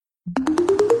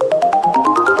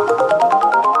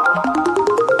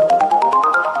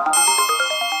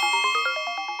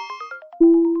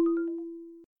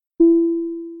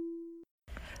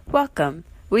Welcome.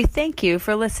 We thank you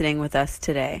for listening with us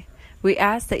today. We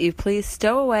ask that you please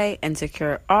stow away and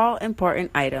secure all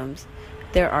important items.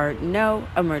 There are no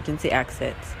emergency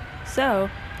exits. So,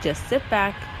 just sit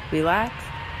back, relax,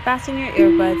 fasten your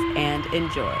earbuds, and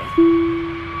enjoy.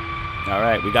 All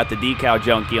right, we got the Decal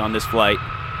Junkie on this flight.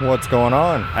 What's going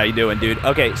on? How you doing, dude?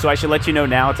 Okay, so I should let you know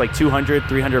now it's like $200,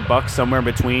 $300 somewhere in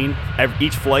between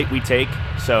each flight we take.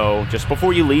 So just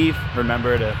before you leave,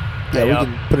 remember to we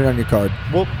can put it on your card.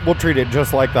 We'll treat it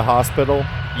just like the hospital.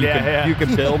 You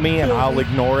can bill me and I'll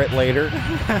ignore it later.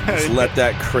 Just let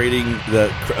that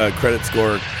credit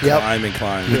score climb and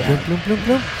climb. Yeah. Bloom, bloom,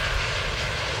 bloom.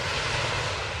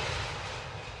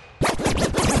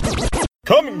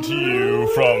 Coming to you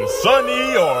from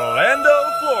sunny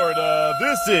Orlando, Florida,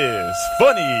 this is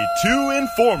Funny to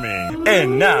Informing.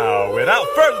 And now, without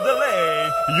further delay,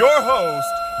 your host,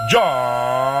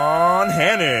 John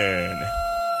Hannon.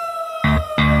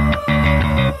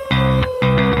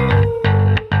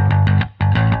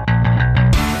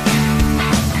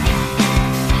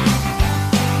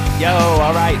 Yo,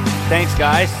 all right. Thanks,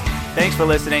 guys. Thanks for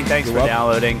listening. Thanks for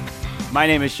downloading. My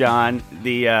name is Sean.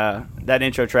 That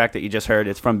intro track that you just heard,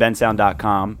 it's from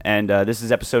bensound.com, and this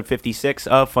is episode 56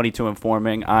 of Funny to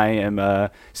Informing. I am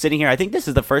sitting here. I think this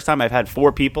is the first time I've had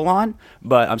 4 people on,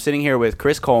 but I'm sitting here with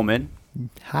Chris Coleman.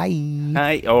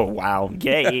 Hi. Oh, wow.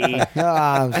 Gay.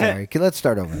 I'm sorry. Okay, let's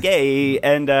start over. Gay.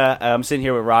 And I'm sitting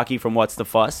here with Rocky from What's the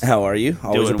Fuss. How are you?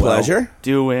 Always Doing a pleasure. Well.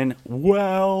 Doing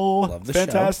well. Love the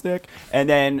Fantastic. show. And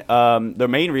then the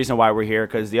main reason why we're here,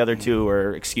 because the other 2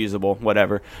 are excusable,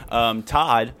 whatever.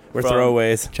 Todd. We're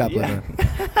throwaways. Chop liver.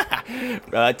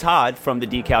 Todd from the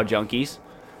Decal Junkies.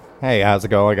 Hey, how's it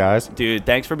going, guys? Dude,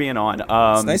 thanks for being on.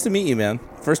 It's nice to meet you, man.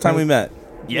 First time we met.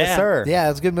 Yeah. Yes, sir. Yeah,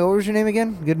 it's good. What was your name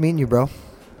again? Good meeting you, bro.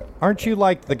 Aren't you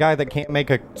like the guy that can't make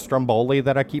a stromboli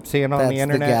that I keep seeing on That's the the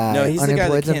internet? guy. No, he's the guy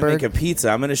that can't Unemployed make a pizza.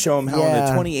 I'm going to show him how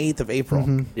on the 28th of April.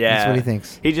 Mm-hmm. Yeah. That's what he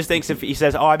thinks. He just thinks if he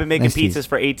says, "Oh, I've been making Nice pizzas tease.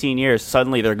 for 18 years,"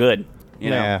 suddenly they're good. You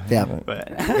know? Yeah.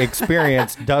 But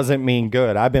Experience doesn't mean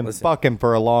good. I've been fucking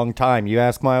for a long time. You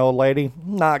ask my old lady,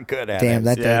 not good at Damn,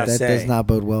 it. that does not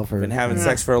bode well for Been having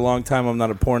sex for a long time. I'm not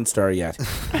a porn star yet.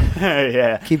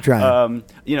 yeah. Keep trying.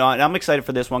 And I'm excited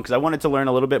for this one because I wanted to learn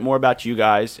a little bit more about you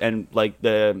guys and like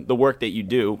the work that you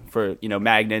do for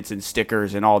magnets and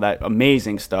stickers and all that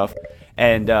amazing stuff.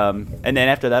 And then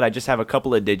after that, I just have a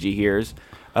couple of digi here's.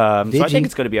 So I think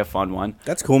it's going to be a fun one.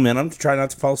 That's cool, man. I'm trying not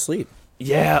to fall asleep.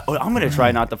 Yeah, I'm going to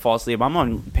try not to fall asleep. I'm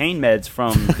on pain meds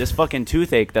from this fucking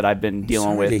toothache that I've been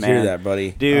dealing with, to man. hear that, buddy.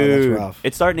 Dude, that's rough.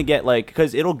 It's starting to get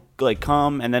because it'll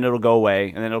come and then it'll go away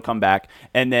and then it'll come back.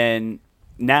 And then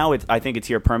now I think it's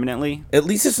here permanently. At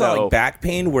least it's not like back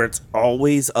pain where it's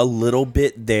always a little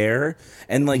bit there.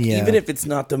 And even if it's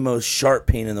not the most sharp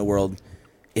pain in the world,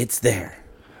 it's there.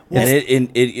 Well,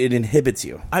 and it inhibits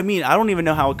you. I mean, I don't even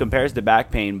know how it compares to back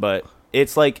pain, but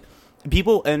it's like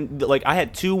people, and I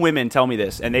had 2 women tell me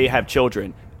this, and they have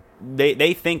children.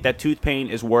 They think that tooth pain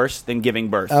is worse than giving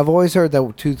birth. I've always heard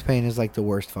that tooth pain is like the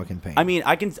worst fucking pain. I mean,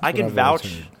 I can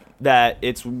vouch that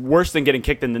it's worse than getting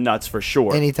kicked in the nuts for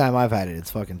sure. Anytime I've had it,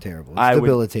 it's fucking terrible. It's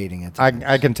debilitating.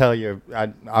 I can tell you,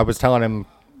 I was telling him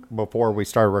before we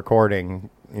started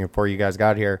recording, before you guys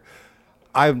got here,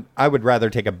 I would rather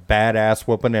take a badass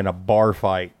whooping in a bar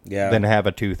fight than have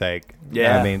a toothache.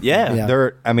 Yeah.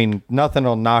 I mean, nothing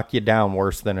will knock you down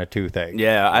worse than a toothache.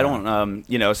 Yeah, I don't,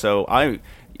 so I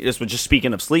just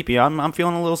speaking of sleepy, I'm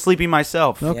feeling a little sleepy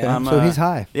myself. Okay, so he's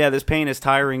high. Yeah, this pain is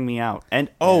tiring me out. And,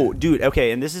 dude,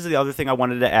 okay, and this is the other thing I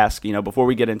wanted to ask, before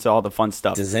we get into all the fun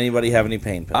stuff. Does anybody have any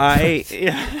pain pills? As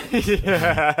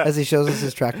he shows us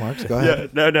his track marks, go ahead.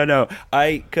 Yeah, no.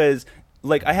 Because,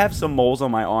 I have some moles on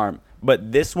my arm.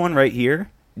 But this one right here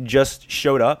just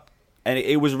showed up, and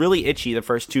it was really itchy the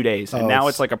first 2 days, and now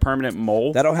it's like a permanent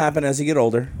mole. That'll happen as you get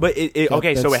older. But so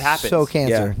it happens. So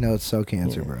cancer. Yeah. No, it's so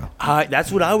cancer, bro.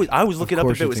 That's what I was looking up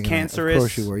if it was cancerous. Of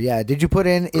course you were. Yeah. Did you put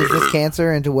in "is this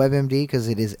cancer" into WebMD? Because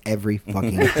it is every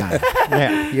fucking time.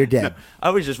 Yeah, you're dead. I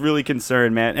was just really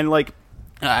concerned, man, and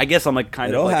I guess I'm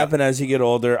It'll happen as you get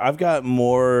older. I've got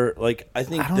more. I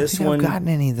think this one. I've gotten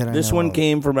any that I This know one of.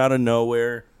 came from out of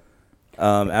nowhere.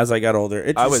 As I got older,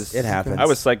 it happens. I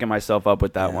was psyching myself up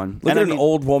with that one. Look at an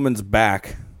old woman's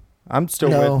back. I'm still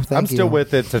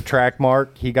with it. It's a track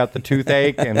mark. He got the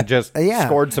toothache and just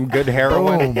scored some good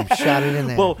heroin. Boom, shot it in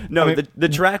there. Well, no, the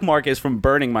track mark is from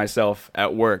burning myself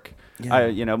at work.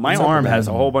 Yeah. My arm has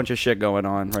a whole bunch of shit going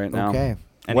on right now. Okay.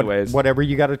 Anyways, whatever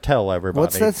you got to tell everybody.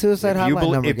 What's that suicide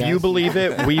hotline number, If you guys? believe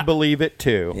it, we believe it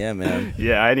too. Yeah, man.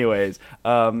 yeah. Anyways,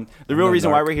 the real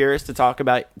reason why we're here is to talk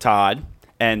about Todd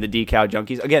and the Decal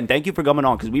Junkies. Again, thank you for coming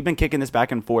on because we've been kicking this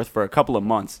back and forth for a couple of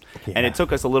months, and it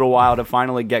took us a little while to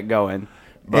finally get going.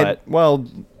 But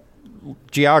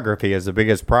geography is the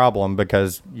biggest problem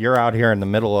because you're out here in the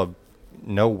middle of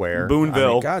nowhere.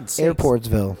 Boonville,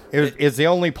 Airportsville. It's the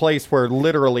only place where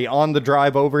literally on the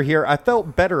drive over here, I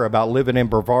felt better about living in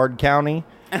Brevard County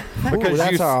because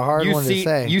that's a hard one to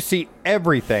say. You see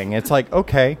everything. It's like,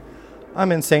 okay,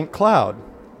 I'm in St. Cloud.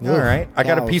 All right, I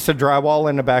got a piece of drywall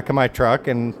in the back of my truck,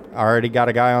 and I already got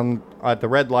a guy at the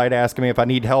red light asking me if I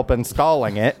need help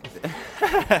installing it.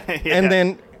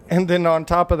 And then on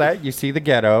top of that, you see the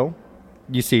ghetto.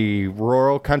 You see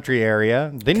rural country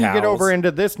area. Then you get over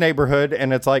into this neighborhood,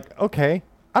 and it's like, okay,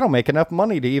 I don't make enough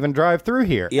money to even drive through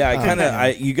here. Yeah,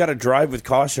 you got to drive with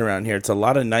caution around here. It's a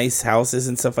lot of nice houses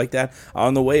and stuff like that.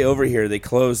 On the way over here, they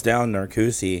closed down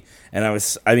Narcoossee,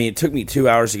 and it took me 2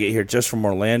 hours to get here just from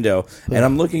Orlando, and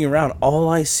I'm looking around. All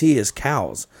I see is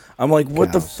cows. I'm like,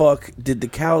 what the fuck did the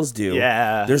cows do?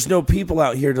 Yeah. There's no people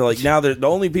out here to now. The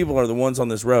only people are the ones on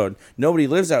this road. Nobody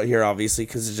lives out here, obviously,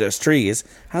 because it's just trees.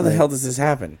 How the hell does this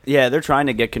happen? Yeah, they're trying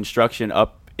to get construction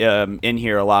up in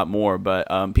here a lot more,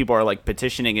 but people are like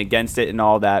petitioning against it and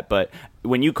all that. But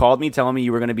when you called me telling me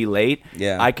you were going to be late,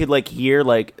 I could like hear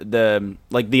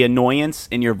the annoyance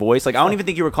in your voice. Like I don't even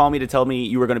think you were calling me to tell me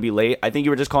you were going to be late. I think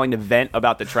you were just calling to vent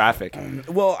about the traffic.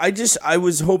 Well, I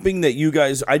was hoping that you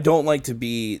guys. I don't like to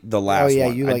be the last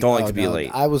one. I don't like to be late.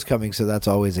 I was coming, so that's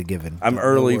always a given. I'm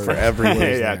early for everyone.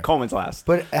 Yeah, Coleman's last.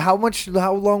 But how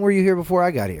long were you here before I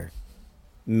got here?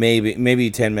 Maybe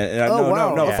 10 minutes.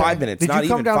 No, 5 minutes. Did not you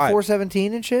come even down 5.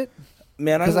 417 and shit?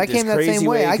 Man, Because I came that same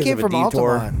way. I came from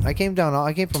Altamont. Altamont.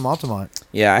 I came from Altamont.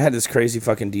 Yeah, I had this crazy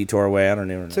fucking detour way. I don't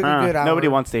even know. Took a good hour. Nobody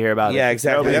wants to hear about it. Yeah,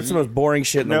 exactly. That's the most boring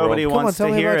shit in the world. Nobody wants Come on, to tell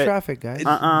me hear about it. traffic,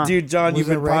 guys. Dude, John, you've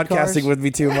Was been it red podcasting cars? with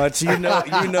me too much. You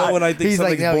know when I think He's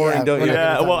like, something's no, boring, yeah, don't you?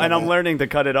 Yeah, talk well, and about I'm that. learning to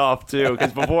cut it off too.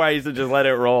 Because before I used to just let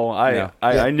it roll.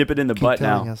 I nip it in the butt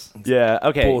telling now. us. Yeah.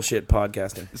 Okay. Bullshit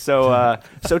podcasting.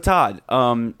 So Todd,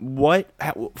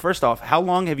 first off, how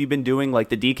long have you been doing like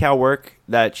the decal work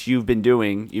that you've been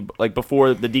doing, like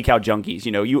before the Decal Junkies?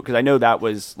 You know, because I know that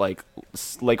was like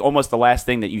almost the last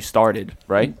thing that you started,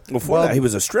 right? Before that, he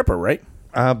was a stripper, right?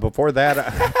 Before that,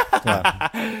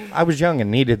 I was young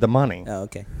and needed the money. Oh,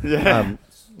 okay.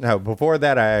 No, before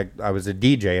that, I was a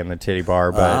DJ in the titty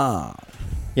bar, but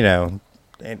you know,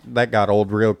 that got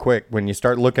old real quick. When you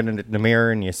start looking in the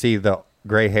mirror and you see the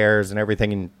gray hairs and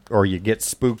everything, or you get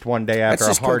spooked one day after That's a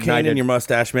just hard cocaine night. in your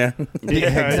mustache, man.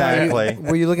 Yeah, exactly.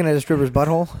 Were you looking at a stripper's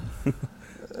butthole?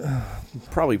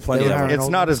 Probably plenty They of were them. It's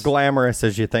not as glamorous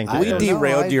as you think. We It is.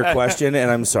 derailed your question,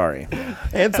 and I'm sorry.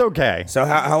 It's okay. So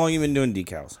how long you been doing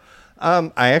decals?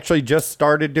 I actually just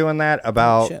started doing that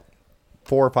about Shit.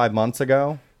 4 or 5 months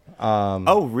ago.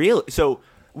 Oh, really? So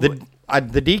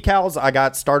The decals, I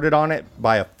got started on it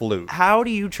by a fluke. how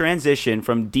do you transition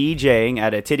from DJing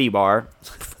at a titty bar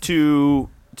to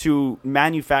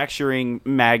manufacturing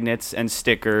magnets and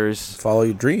stickers? Follow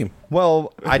your dream.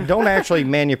 Well, I don't actually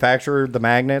manufacture the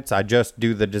magnets. I just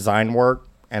do the design work,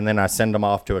 and then I send them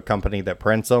off to a company that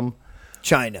prints them.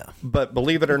 China. But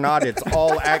believe it or not,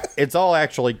 it's all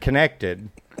actually connected,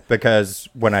 because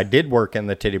when I did work in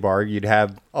the titty bar, you'd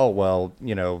have,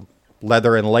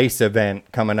 leather and lace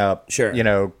event coming up. Sure.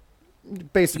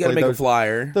 Basically You gotta make a those,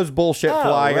 flyer. those bullshit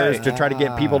flyers right. to try to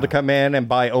get people to come in and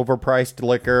buy overpriced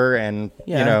liquor and,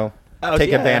 Oh,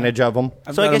 take yeah. advantage of them.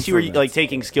 So I guess you were like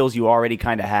taking skills you already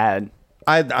kind of had.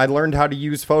 I learned how to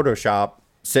use Photoshop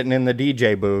sitting in the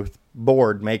DJ booth,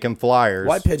 bored, making flyers.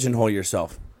 Why pigeonhole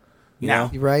yourself? You know?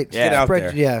 You're right. Yeah. Get out Spread,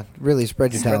 there. yeah, really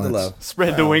spread your Spread talents. the love.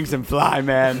 Spread the wings and fly,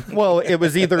 man. Well, it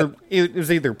was either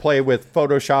play with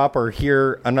Photoshop or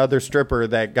hear another stripper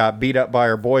that got beat up by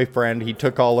her boyfriend. He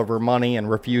took all of her money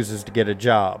and refuses to get a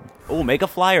job. Oh, make a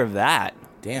flyer of that.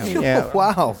 Damn. Yeah.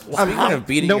 Wow. Speaking of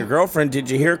beating your girlfriend, did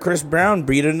you hear Chris Brown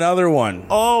beat another one?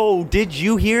 Oh, did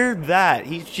you hear that?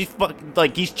 He's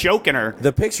choking her.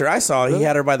 The picture I saw, he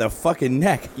had her by the fucking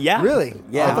neck. Yeah. Really?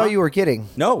 Yeah. I thought you were kidding.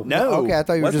 No. Okay, I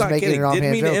thought you were Was just not making kidding. an offhand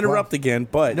Didn't mean to joke. interrupt Wow. again,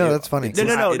 but No, that's funny.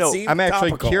 No. seemed I'm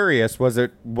actually topical. curious. Was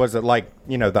it like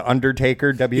the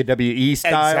Undertaker WWE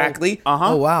style? Exactly.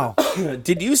 Oh, wow.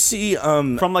 Did you see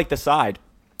From like the side.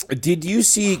 Did you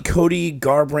see Cody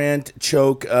Garbrandt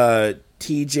choke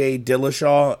TJ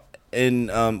Dillashaw in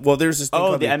there's this thing Oh,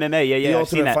 called the MMA, yeah, the I've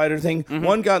seen Ultimate that. Fighter thing.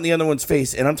 One got in the other one's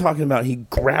face, and I'm talking about he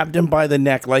grabbed him by the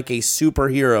neck like a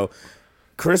superhero.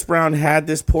 Chris Brown had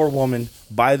this poor woman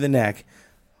by the neck,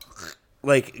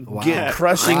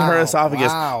 crushing her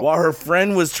esophagus while her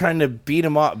friend was trying to beat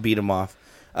him off.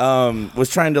 Was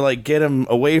trying to get him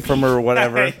away from her or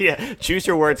whatever. Yeah, choose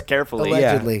your words carefully.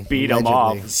 Allegedly. Yeah. Beat him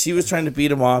off. She was trying to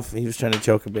beat him off. He was trying to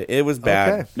choke a bit. It was bad.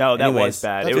 Okay. No, that was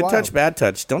bad. Good touch, bad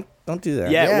touch. Don't do that.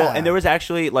 Yeah, Yeah. well, and there was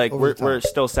actually we're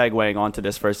still segueing onto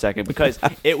this for a second because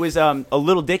it was a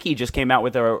Little Dicky just came out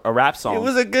with a rap song. It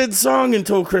was a good song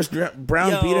until Chris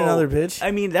Brown beat another bitch. I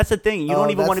mean, that's the thing. You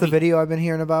don't even want to be. the video I've been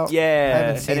hearing about. Yeah, I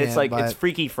haven't seen and it's it, it's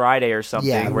Freaky Friday or something.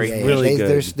 Yeah, where really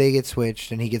good. They get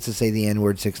switched, and he gets to say the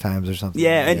N-word 6 times or something.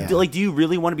 Yeah, and do you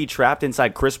really want to be trapped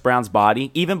inside Chris Brown's body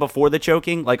even before the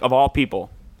choking? Like of all people,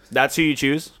 that's who you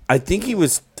choose. I think he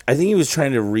was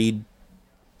trying to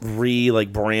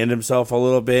brand himself a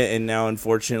little bit, and now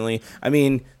unfortunately, I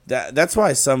mean that's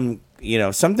why some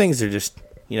things are just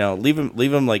leave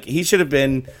him like he should have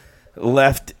been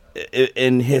left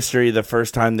in history the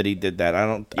first time that he did that. I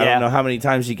don't know how many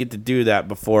times you get to do that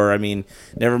before. I mean,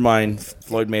 never mind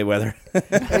Floyd Mayweather.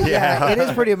 Yeah, it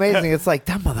is pretty amazing. It's like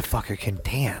that motherfucker can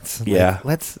dance. Yeah.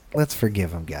 Let's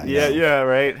forgive him, guys. Yeah,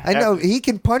 right. I know he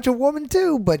can punch a woman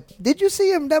too, but did you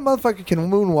see him? That motherfucker can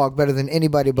moonwalk better than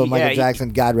anybody but Michael Jackson.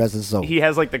 God rest his soul. He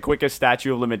has the quickest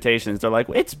statute of limitations. They're like,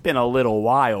 it's been a little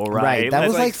while, right? That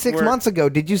was 6 months ago.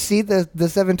 Did you see the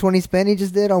 720 spin he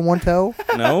just did on one toe?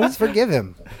 No. Let's forgive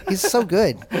him. He's so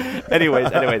good. anyways,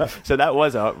 so that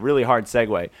was a really hard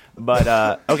segue.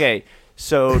 But okay,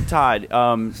 so Todd,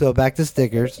 So back to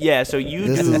stickers. yeah, so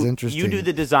This is interesting. you do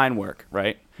the design work,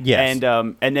 right? Yes.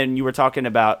 And then you were talking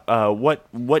about what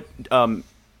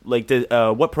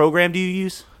program do you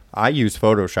use? I use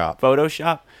Photoshop.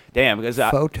 Photoshop. Damn, because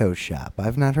Photoshop.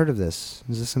 I've not heard of this.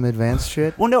 Is this some advanced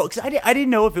shit? well, no, because I didn't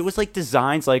know if it was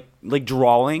designs, like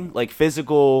drawing,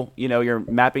 physical. You're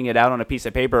mapping it out on a piece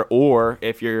of paper, or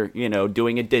if you're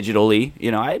doing it digitally.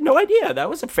 I had no idea. That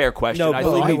was a fair question. No, I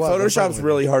believe me, thought- Photoshop's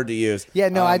really hard to use. Yeah,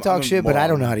 no, I talk I'm a shit, but I moron.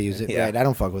 don't know how to use it. Yeah. Right, I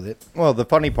don't fuck with it. Well, the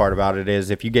funny part about it is,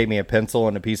 if you gave me a pencil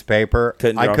and a piece of paper,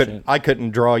 I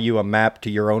couldn't draw you a map to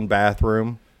your own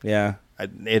bathroom. Yeah.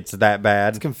 It's that bad.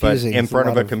 It's confusing. But in It's front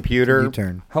of lot a computer,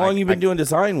 U-turn. How long you been doing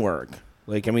design work?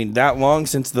 That long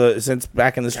since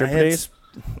back in the stripper days?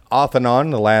 off and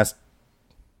on the last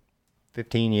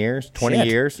 15 years, 20 Shit.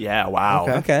 years. Yeah. Wow.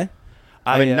 Okay.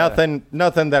 I mean,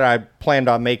 nothing that I planned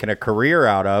on making a career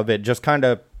out of. It just kind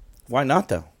of, Why not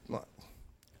though?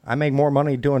 I make more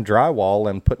money doing drywall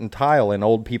and putting tile in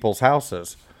old people's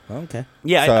houses. Okay.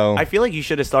 Yeah, So- I feel like you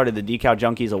should have started the Decal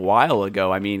Junkies a while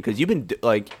ago. I mean, because you've been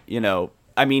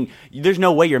there's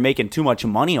no way you're making too much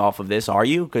money off of this, are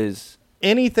you? Because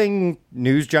Anything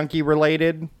news junkie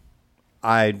related,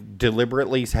 I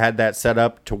deliberately had that set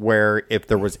up to where if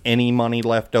there was any money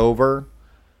left over,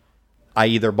 I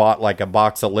either bought a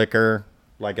box of liquor,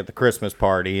 like at the Christmas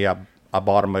party. I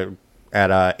bought them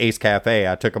at Ace Cafe.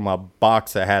 I took them a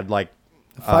box that had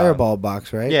Fireball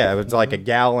box, right? yeah, it was like a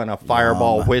gallon of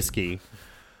Fireball whiskey.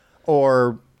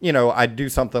 Or, I'd do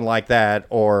something like that.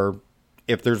 Or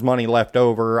if there's money left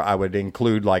over, I would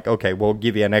include okay, we'll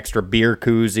give you an extra beer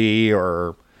koozie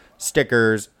or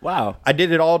stickers. wow. I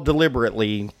did it all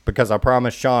deliberately because I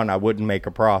promised Sean I wouldn't make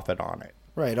a profit on it.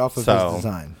 Right, off of So, his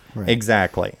design. Right.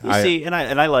 Exactly. You see, and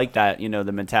I like that,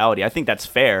 the mentality. I think that's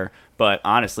fair, but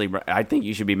honestly, I think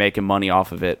you should be making money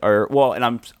off of it. And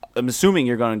I'm assuming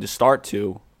you're going to start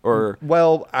to, or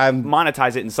Well,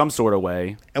 monetize it in some sort of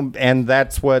way. and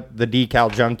that's what the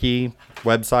Decal Junkie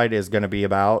website is going to be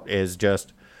about, is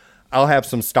just I'll have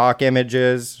some stock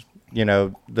images,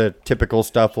 the typical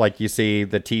stuff like you see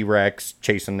the T-Rex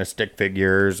chasing the stick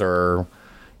figures, or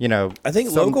I think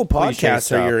some local cliche podcasts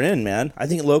stuff. are you're in, man. I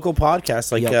think local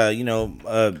podcasts I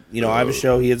have a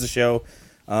show, he has a show.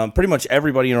 Pretty much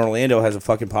everybody in Orlando has a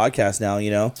fucking podcast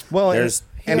now, Well, there's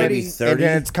and maybe it's, 30.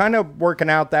 and it's kind of working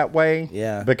out that way.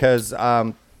 Yeah. Because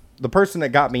the person that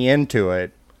got me into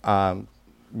it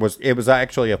was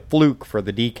actually a fluke for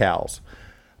the decals.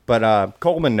 But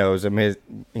Coleman knows him.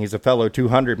 He's a fellow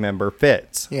 200 member,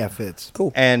 Fitz. Yeah, Fitz.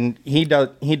 Cool. And he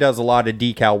does a lot of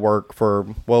decal work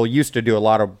used to do a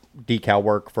lot of decal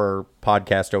work for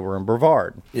podcast over in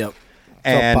Brevard. Yep.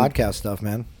 And It's all podcast stuff,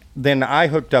 man. then I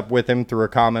hooked up with him through a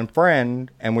common friend,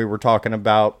 and we were talking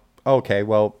about, okay,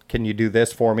 well, can you do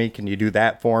this for me? Can you do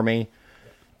that for me?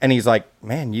 And he's like,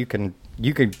 man, you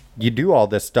do all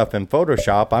this stuff in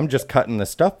Photoshop. I'm just cutting the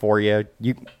stuff for you.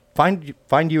 You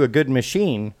find you a good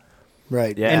machine,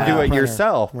 Right. Yeah. and do it Printer.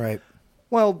 yourself. Right.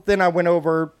 Well, then I went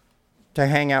over to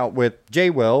hang out with J.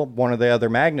 Will, one of the other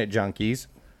magnet junkies.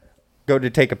 Go to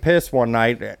take a piss one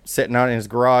night, sitting out in his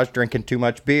garage drinking too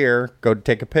much beer. Go to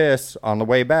take a piss. On the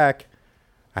way back,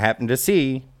 I happened to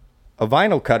see a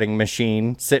vinyl cutting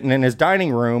machine sitting in his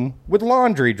dining room with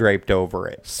laundry draped over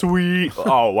it. Sweet.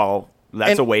 Oh, well,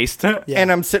 that's a waste.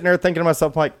 And I'm sitting there thinking to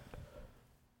myself, like,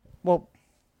 well,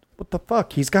 what the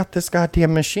fuck? He's got this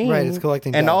goddamn machine. Right, it's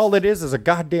collecting and dust. all it is a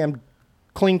goddamn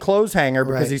clean clothes hanger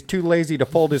because he's too lazy to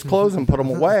fold his clothes and put them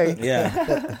away.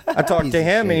 Yeah. I talked to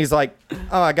him, and he's like,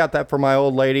 oh, I got that for my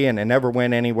old lady, and it never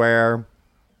went anywhere.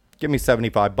 Give me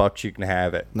 $75, you can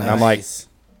have it. Nice. And I'm like,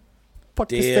 fuck,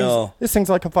 Deal. this thing's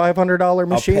like a $500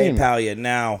 machine. I'll PayPal you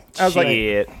now. I was like,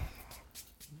 Shit.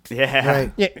 Yeah.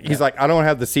 Right. yeah. He's like, I don't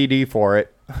have the CD for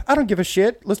it. I don't give a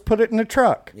shit. Let's put it in the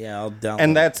truck. Yeah, I'll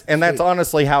download. And that's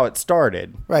honestly how it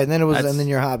started. Right, and then it was, That's- and then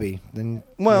your hobby. Then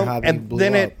Well, your hobby and blew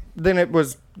then up. then it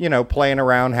was, you know, playing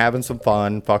around, having some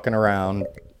fun, fucking around,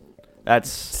 That's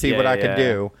see what I could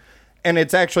do. And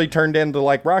it's actually turned into,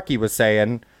 like Rocky was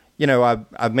saying, you know,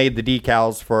 I've made the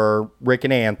decals for Rick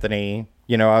and Anthony.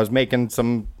 You know, I was making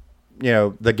some, you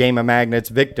know, the Game of Magnets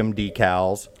victim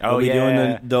decals. Oh,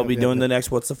 They'll be doing the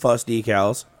next What's the Fuss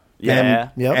decals. Yeah.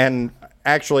 And, Yep. and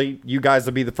actually, you guys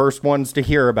will be the first ones to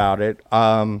hear about it.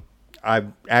 I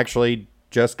actually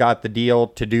just got the deal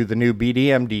to do the new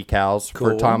BDM decals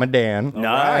for Tom and Dan.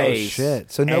 Nice. Oh, shit.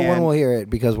 So no one And- will hear it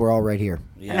because we're all right here.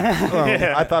 Yeah.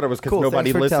 Well, I thought it was because Cool,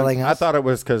 nobody thanks for listened. telling us. I thought it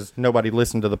was because nobody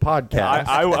listened to the podcast.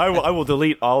 I will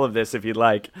delete all of this if you'd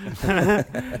like.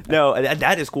 No,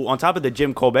 that is cool. On top of the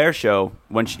Jim Colbert show,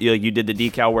 when you did the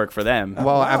decal work for them.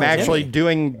 Well, I'm actually Jimmy.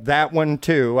 doing that one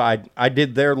too. I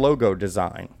did their logo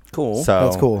design. Cool. So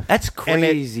That's cool. That's And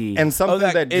crazy. and something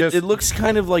that it, just it looks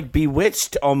kind of like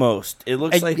Bewitched almost. It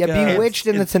looks like Yeah, Bewitched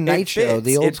in the Tonight it Show,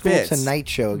 the fits. old It school fits. Tonight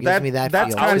Show. It gives That- me that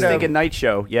that's feel. I was kind of- thinking Night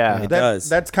Show. Yeah. It does.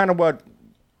 That's kind of what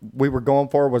we were going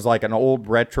for, was like an old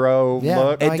retro Yeah.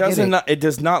 look. I It get doesn't. it. Not, it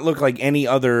does not look like any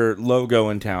other logo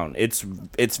in town. It's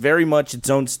very much its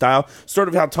own style. Sort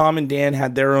of how Tom and Dan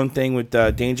had their own thing with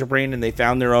Danger Brain, and they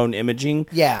found their own imaging.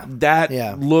 Yeah. that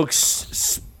Yeah.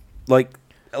 looks like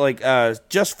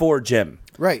just for Jim.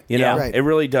 Right. You know, Right. it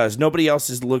really does. Nobody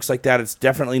else's looks like that. It's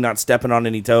definitely not stepping on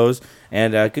any toes,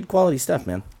 and good quality stuff,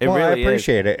 man. It well, really I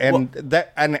appreciate it, and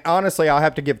and honestly, I'll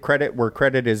have to give credit where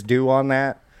credit is due on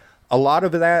that. A lot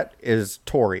of that is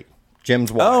Tori,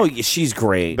 Jim's wife. Oh, yeah, she's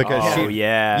great. because Oh, she,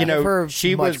 yeah. you Give know, her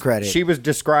she much was credit. she was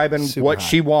describing Super what hot.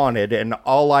 she wanted, and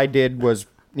all I did was,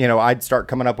 you know, I'd start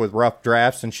coming up with rough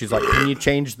drafts, and she's like, "Can you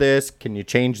change this? Can you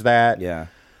change that?" yeah.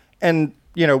 and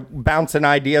you know, bouncing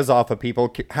ideas off of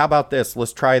people. How about this?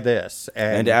 Let's try this.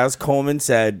 And as Coleman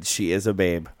said, she is a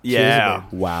babe. Yeah.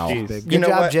 Wow. Good You know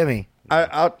job, what? Jimmy.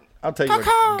 I'll tell you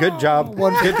what. Good job.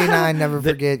 159. Never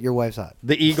forget your wife's hot.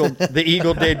 The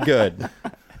eagle did good.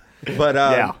 But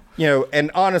Yeah. you know, and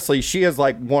honestly, she is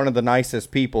like one of the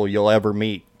nicest people you'll ever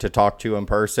meet to talk to in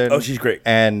person. Oh, she's great.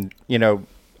 And you know,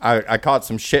 I caught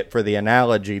some shit for the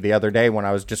analogy the other day when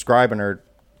I was describing her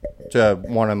to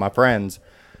one of my friends.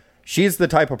 She's the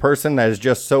type of person that is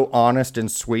just so honest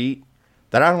and sweet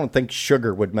that I don't think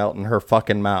sugar would melt in her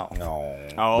fucking mouth.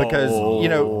 Oh. Because, you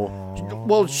know,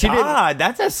 well, she didn't. Ah,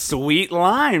 that's a sweet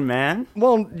line, man.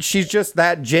 Well, she's just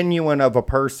that genuine of a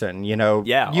person, you know.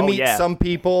 Yeah, You oh, meet yeah. some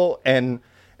people, and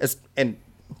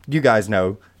you guys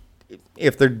know,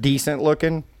 if they're decent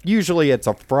looking, usually it's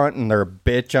a front and they're a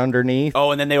bitch underneath.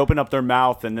 Oh, and then they open up their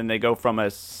mouth, and then they go from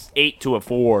a 8 to a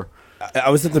 4.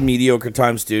 I was at the Mediocre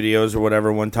Time Studios or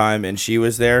whatever one time, and she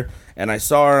was there, and I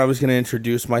saw her. I was going to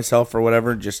introduce myself or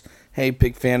whatever, just, hey,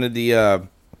 big fan of the,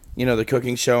 the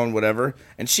cooking show and whatever.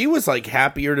 And she was, like,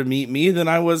 happier to meet me than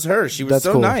I was her. She was That's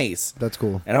so cool. nice. That's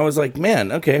cool. And I was like,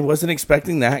 man, okay, wasn't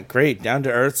expecting that. Great. Down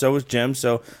to earth. So was Jim.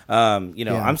 So,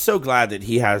 Yeah. I'm so glad that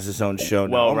he has his own show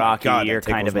now. Well, Oh my Rocky, God, that you're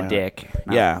kind tickles of a my dick. heart.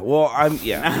 No. Yeah. Well,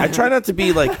 I try not to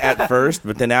be, like, at first,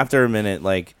 but then after a minute,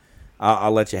 like,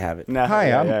 I'll let you have it. No, Hi,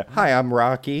 yeah. I'm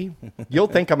Rocky. You'll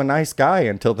think I'm a nice guy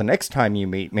until the next time you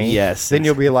meet me. Yes. Then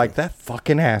you'll be like, that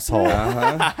fucking asshole.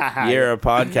 You're a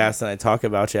podcast, and I talk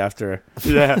about you after.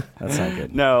 Yeah. That's not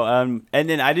good. No, and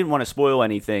then I didn't want to spoil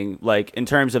anything, like, in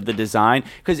terms of the design,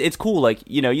 because it's cool, like,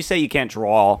 you say you can't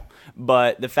draw,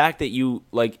 but the fact that you,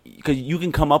 like, because you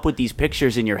can come up with these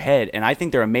pictures in your head, and I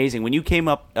think they're amazing. When you came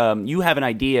up, you have an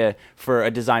idea for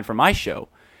a design for my show,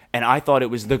 and I thought it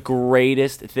was the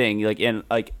greatest thing, and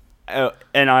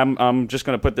I'm just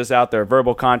gonna put this out there,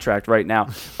 verbal contract right now.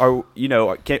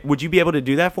 Would you be able to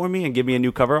do that for me and give me a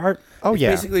new cover art? Oh,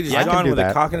 yeah. Basically, just I can John do with a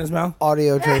that. cock in his mouth.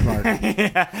 Audio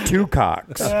trademark. 2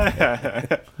 cocks.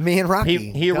 Me and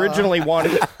Rocky. He originally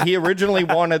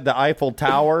wanted the Eiffel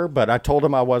Tower, but I told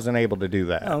him I wasn't able to do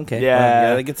that. Okay.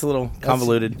 Yeah. That gets a little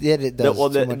convoluted. Yeah, it does. Too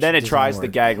much Then it design tries the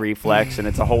work. gag reflex, and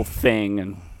it's a whole thing,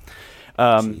 and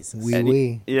Wee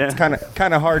wee. yeah, It's kind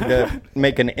of hard to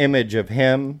make an image of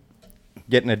him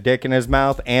getting a dick in his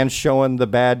mouth and showing the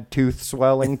bad tooth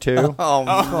swelling too. Oh,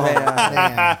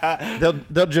 man.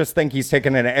 They'll just think he's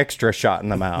taking an extra shot in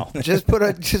the mouth. Just put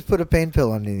a pain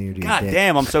pill under your dick. God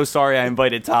damn, I'm so sorry I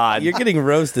invited Todd. You're getting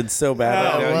roasted so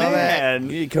bad. Oh, man. You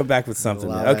need to come back with something.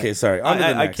 Love Okay, it. sorry. On to the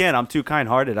I next. can't. I'm too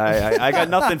kind-hearted. I got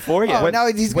nothing for you. Oh, now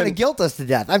he's going to guilt us to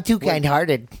death. I'm too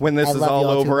kind-hearted. When this I is love all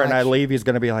y'all too over and I much. leave, he's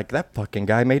going to be like, that fucking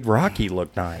guy made Rocky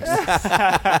look nice.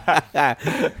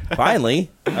 Finally.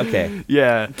 Okay.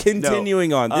 Yeah.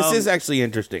 Continuing on. This is actually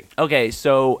interesting. Okay,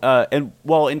 so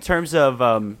in terms of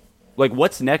like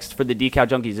what's next for the Decal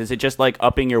Junkies? Is it just like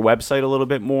upping your website a little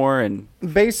bit more and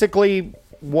Basically,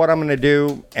 what I'm going to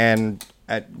do, and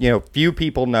few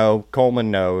people know,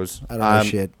 Coleman knows. I don't know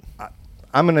shit.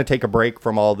 I'm going to take a break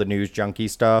from all the news junkie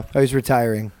stuff. Oh, he's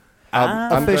retiring.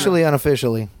 I'm Officially,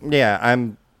 unofficially. Yeah,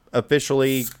 I'm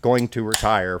officially going to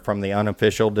retire from the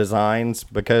unofficial designs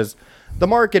because the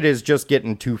market is just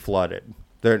getting too flooded.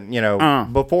 There,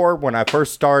 before when I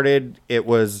first started, it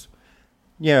was,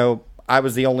 I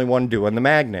was the only one doing the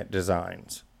magnet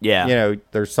designs. Yeah.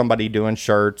 There's somebody doing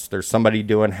shirts, there's somebody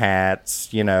doing hats,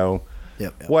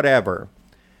 Yep. whatever.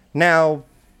 Now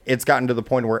it's gotten to the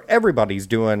point where everybody's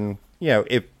doing,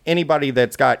 if anybody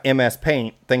that's got MS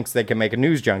Paint thinks they can make a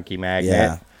news junkie magnet.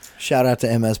 Yeah. Shout out to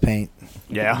MS Paint.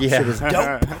 yeah? Yeah. Shit is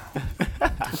dope.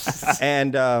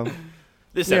 And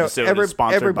This You know, episode is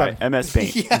sponsored by everybody- MS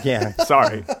Paint. yeah.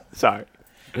 Sorry. Sorry,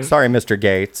 Mr.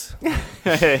 Gates.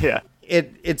 Yeah.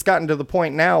 It's gotten to the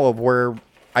point now of where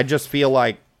I just feel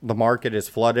like the market is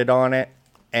flooded on it,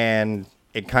 and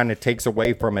it kind of takes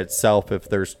away from itself if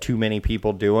there's too many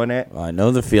people doing it. I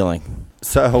know the feeling.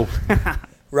 So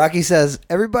Rocky says,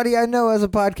 everybody I know has a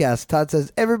podcast. Todd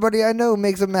says, everybody I know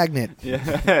makes a magnet.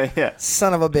 Yeah.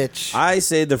 Son of a bitch. I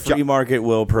say the free market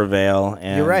will prevail.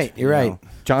 And, You're right. You're right.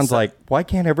 John's like, why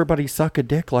can't everybody suck a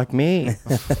dick like me?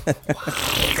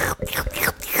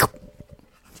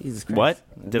 Jesus Christ. What?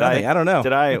 Did Nothing. I don't know.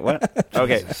 Did I? What?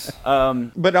 Okay.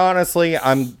 But honestly,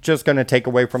 I'm just going to take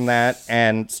away from that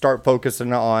and start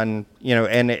focusing on,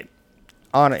 and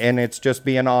it's just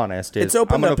being honest. It's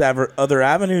opened up other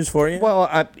avenues for you. Well,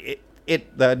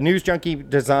 the News Junkie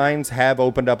designs have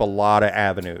opened up a lot of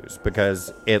avenues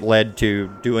because it led to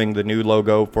doing the new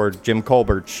logo for Jim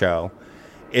Colbert's show.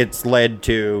 It's led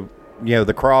to,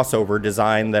 the crossover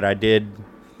design that I did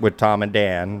with Tom and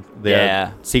Dan,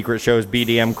 the Secret Shows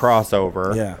BDM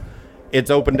crossover. Yeah.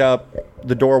 It's opened up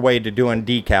the doorway to doing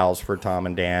decals for Tom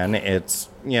and Dan. It's,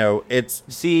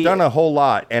 done a whole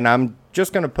lot, and I'm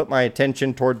just going to put my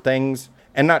attention toward things,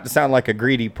 and not to sound like a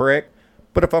greedy prick,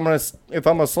 but if I'm gonna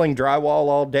sling drywall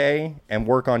all day and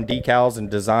work on decals and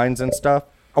designs and stuff,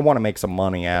 I want to make some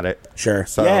money at it. Sure.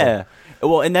 So Yeah.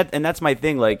 Well, and that's my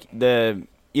thing. Like and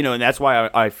that's why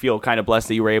I feel kind of blessed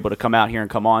that you were able to come out here and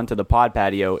come on to the pod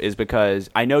patio, is because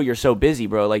I know you're so busy,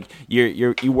 bro. Like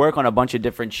you work on a bunch of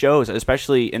different shows,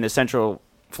 especially in the Central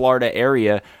Florida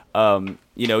area.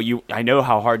 I know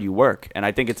how hard you work, and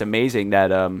I think it's amazing that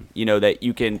that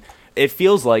you can. It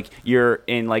feels like you're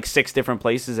in like 6 different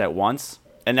places at once,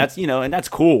 and that's and that's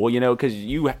cool, because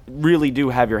you really do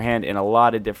have your hand in a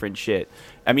lot of different shit.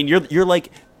 I mean, you're like.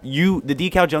 The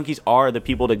Decal Junkies are the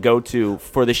people to go to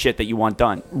for the shit that you want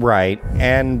done. Right.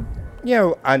 And,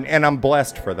 I'm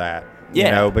blessed for that.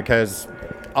 Yeah. Because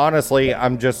honestly,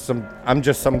 I'm just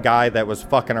some guy that was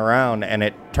fucking around and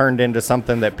it turned into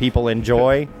something that people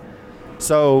enjoy.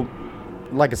 So,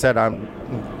 like I said,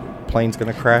 plane's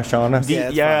going to crash on us.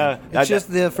 It's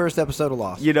just the first episode of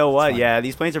Lost. You know what? Yeah,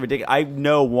 these planes are ridiculous. I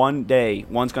know one day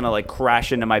one's going to like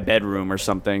crash into my bedroom or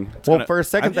something. For a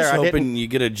second I'm just hoping you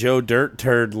get a Joe Dirt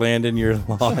turd land in your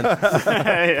lawn.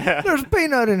 There's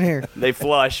peanut in here. They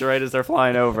flush right as they're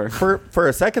flying over. For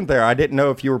a second there, I didn't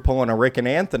know if you were pulling a Rick and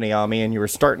Anthony on me and you were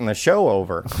starting the show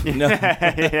over.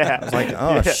 Yeah. I was like,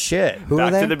 oh, shit. Who Back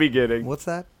are they? to the beginning. What's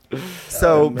that?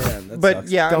 So, that but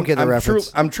sucks. yeah, Don't get the reference.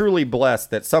 I'm truly blessed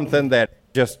that something that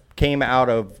just came out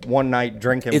of one night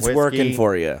drinking It's whiskey. working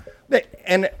for you.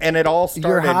 And it all started.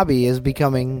 Your hobby is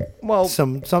becoming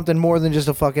something more than just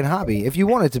a fucking hobby, if you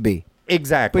want it to be.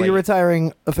 Exactly. But you're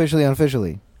retiring officially,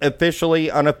 unofficially. Officially,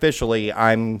 unofficially,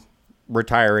 I'm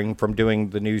retiring from doing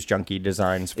the News Junkie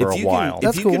designs for a while.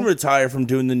 If you can retire from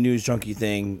doing the News Junkie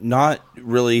thing, not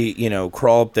really,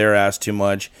 crawl up their ass too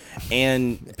much,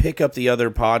 and pick up the other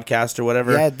podcast or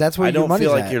whatever. Yeah, that's where I your don't money's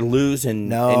feel like at. you're losing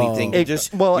No. anything.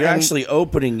 You're and- actually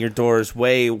opening your doors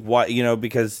way wide,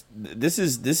 because this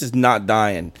is not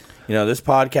dying. This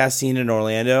podcast scene in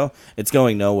Orlando, it's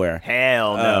going nowhere.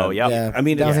 Hell no. Yep. Yeah. I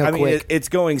mean, Downhill quick. it's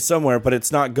going somewhere, but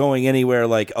it's not going anywhere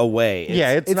like away.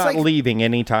 It's it's not like- leaving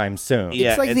anytime soon. Yeah,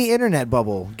 It's like it's- the internet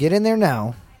bubble. Get in there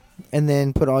now. and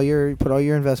then put all your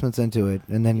investments into it,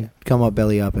 and then come up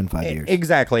belly up in 5 years.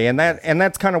 Exactly, and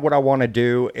that's kind of what I want to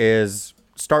do is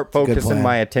start focusing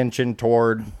my attention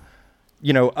toward,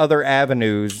 other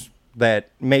avenues that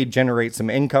may generate some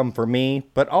income for me,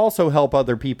 but also help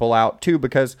other people out too.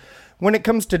 Because when it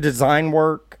comes to design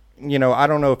work, I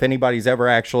don't know if anybody's ever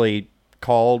actually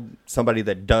called somebody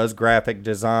that does graphic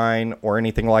design or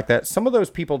anything like that. Some of those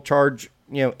people charge,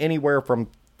 anywhere from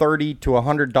 $30 to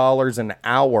 $100 an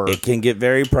hour. It can get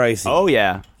very pricey. Oh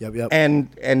yeah. Yep.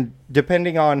 And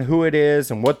depending on who it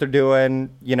is and what they're doing,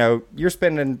 you're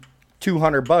spending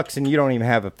 $200 and you don't even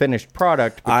have a finished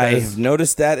product. I've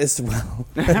noticed that as well.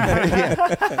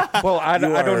 Well, I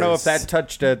don't know if that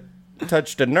touched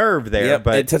a nerve there,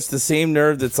 but it touched the same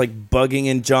nerve that's like bugging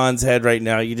in John's head right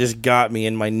now. You just got me,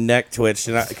 and my neck twitched,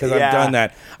 because I've done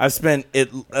that. I've spent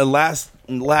it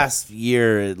last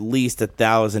year at least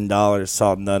 $1,000,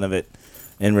 saw none of it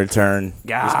in return.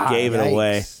 Just gave it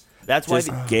away. That's why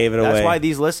gave it away. That's why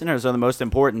these listeners are the most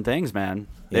important things, man.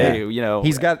 They,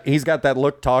 he's got that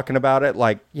look talking about it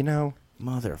like,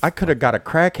 motherfucker. I could have got a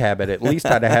crack habit. At least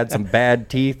I'd have had some bad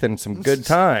teeth and some good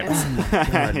times.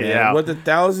 God, with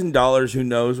 $1,000, who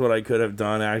knows what I could have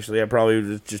done? Actually, I probably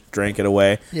would just drank it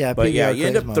away. Yeah, but you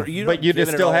end up. But you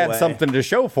just still had something to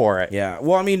show for it. Yeah.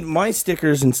 Well, I mean, my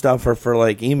stickers and stuff are for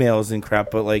like emails and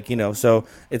crap. But like, so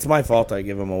it's my fault I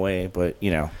give them away. But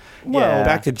Well,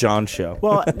 back to John's show.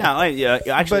 Well, no,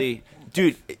 actually,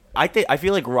 dude. I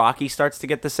feel like Rocky starts to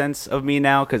get the sense of me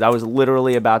now, because I was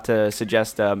literally about to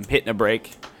suggest hitting a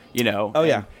break. Oh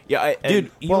yeah,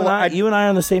 dude. You and I are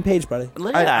on the same page, buddy.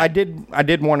 I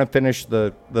did want to finish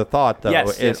the thought though.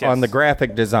 Yes. On the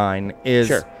graphic design is,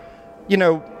 sure.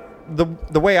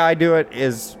 The way I do it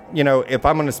is, if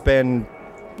I'm going to spend,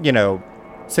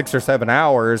 6 or 7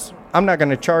 hours, I'm not going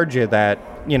to charge you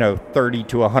that, $30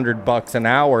 to $100 an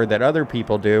hour that other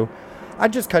people do. I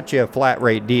just cut you a flat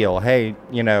rate deal. Hey,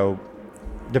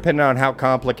 depending on how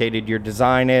complicated your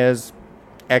design is,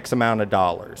 X amount of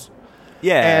dollars.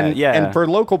 Yeah, And for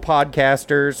local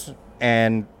podcasters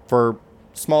and for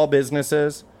small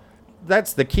businesses,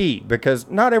 that's the key, because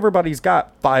not everybody's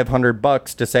got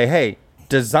 $500 to say, hey,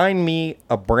 design me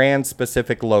a brand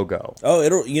specific logo. Oh,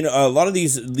 it'll a lot of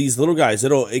these little guys,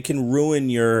 it can ruin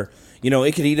your.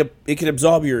 It could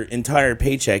absorb your entire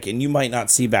paycheck, and you might not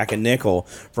see back a nickel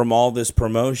from all this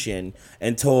promotion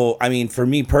until, for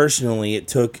me personally, it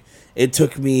took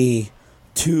me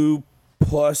 2+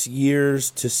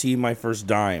 years to see my first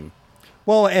dime.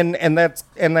 Well, and that's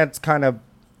kind of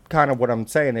what I'm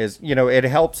saying is, it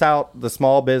helps out the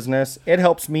small business. It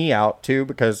helps me out too,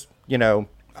 because,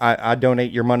 I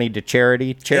donate your money to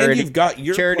charity. And you've got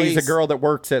your Charity's place. A girl that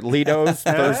works at Lido's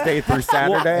Thursday through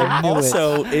Saturday.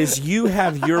 Also, is you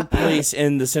have your place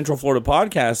in the Central Florida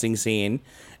podcasting scene,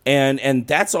 and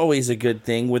that's always a good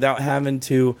thing, without having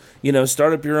to,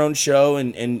 start up your own show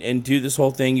and do this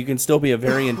whole thing. You can still be a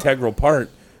very integral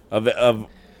part of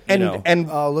And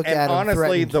look at him,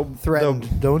 honestly,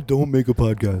 threatened. Don't make a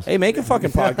podcast. Hey, make a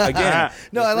fucking podcast again.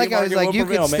 No, I like how it's like you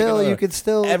could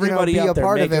still everybody be out a there,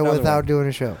 part make of it another without one. doing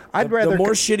a show. The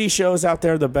more shitty shows out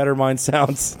there, the better mine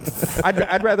sounds.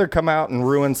 I'd rather come out and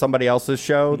ruin somebody else's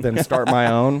show than start my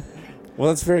own. Well,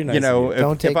 that's very nice.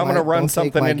 If I'm going to run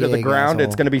something into the ground,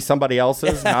 it's going to be somebody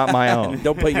else's, not my own.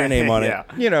 Don't put your name on it.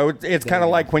 It's kind of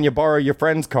like when you borrow your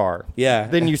friend's car. Yeah.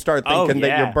 Then you start thinking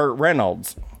that you're Burt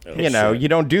Reynolds. You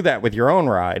don't do that with your own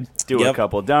ride. Do a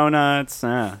couple donuts.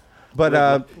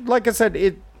 But like I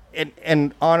said,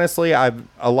 and honestly, a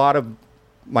lot of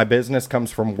my business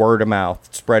comes from word of mouth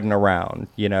spreading around.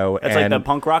 It's like the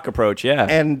punk rock approach, yeah.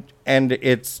 And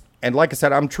like I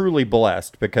said, I'm truly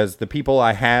blessed, because the people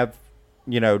I have,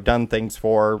 done things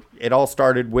for, it all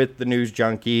started with the News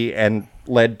Junkie and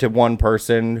led to one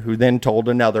person who then told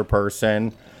another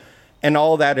person, and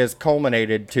all that has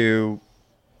culminated to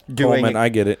doing. Coleman, I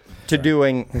get it. To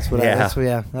doing.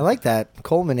 I like that.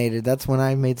 Culminated. That's when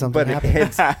I made something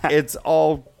happen. But it's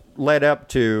all led up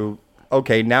to,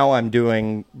 okay, now I'm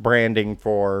doing branding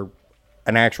for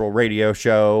an actual radio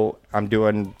show. I'm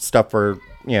doing stuff for,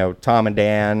 Tom and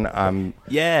Dan.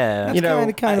 Yeah.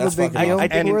 That's kind of a big deal.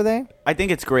 Were they? I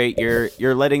think it's great.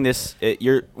 You're letting this.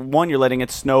 You're letting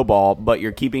it snowball, but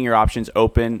you're keeping your options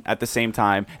open at the same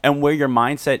time. And where your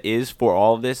mindset is for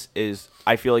all of this is,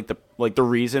 I feel like the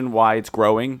reason why it's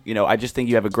growing. I just think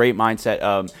you have a great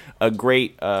mindset, a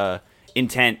great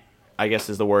intent, I guess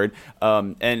is the word.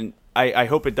 And I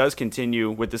hope it does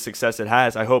continue with the success it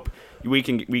has. I hope me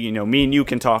and you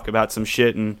can talk about some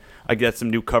shit, and I get some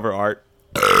new cover art.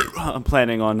 I'm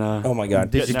planning on. Oh my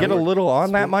God! Did you get a little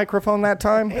on that microphone that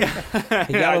time? He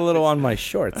got a little on my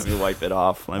shorts. Let me wipe it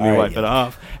off.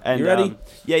 And, you ready?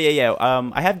 Yeah.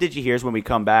 I have Digi Here's when we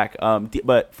come back.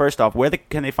 But first off,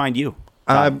 can they find you?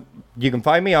 You can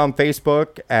find me on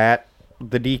Facebook at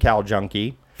The Decal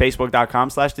Junkie.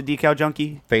 Facebook.com/The Decal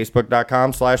Junkie.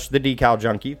 Facebook.com/The Decal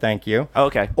Junkie. Thank you. Oh,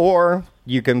 okay. Or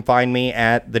you can find me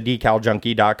at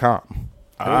TheDecalJunkie.com.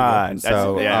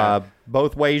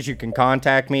 Both ways you can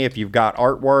contact me. If you've got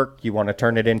artwork, you want to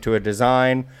turn it into a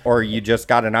design, or you just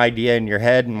got an idea in your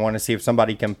head and want to see if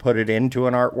somebody can put it into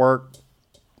an artwork,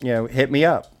 hit me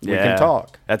up. We can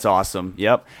talk. That's awesome.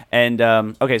 Yep. And,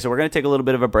 okay, so we're going to take a little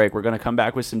bit of a break. We're going to come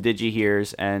back with some Digi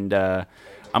Hears, and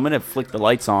I'm going to flick the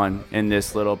lights on in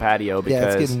this little patio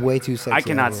because it's getting way too sexy. I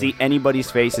cannot see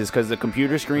anybody's faces because the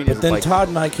computer screen is then Todd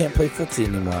and I can't play footsie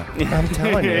anymore. I'm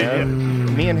telling you.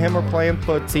 Me and him are playing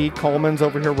footsie. Coleman's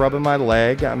over here rubbing my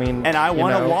leg. And I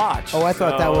want to watch. Oh, I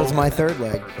thought that was my third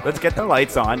leg. Let's get the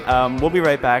lights on. We'll be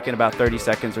right back in about 30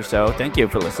 seconds or so. Thank you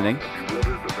for listening.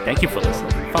 What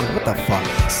the fuck?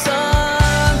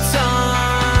 Sometimes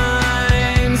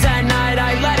at night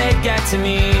I let it get to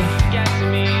me.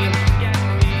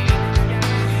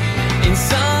 And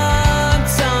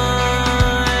sometimes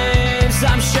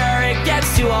I'm sure it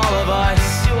gets to all of us.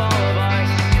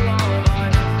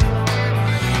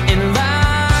 And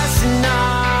last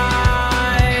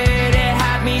night it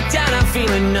had me down, I'm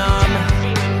feeling numb.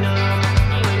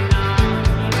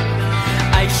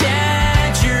 I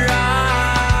can't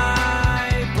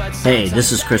try, but hey,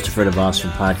 this is Christopher DeVos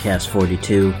from Podcast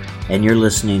 42, and you're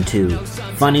listening to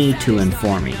Funny to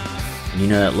Inform Me. You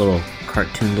know that little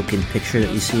cartoon-looking picture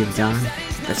that you see of John?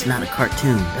 That's not a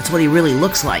cartoon. That's what he really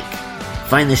looks like.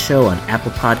 Find the show on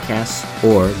Apple Podcasts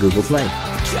or Google Play.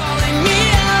 calling me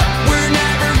up, we're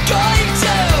never going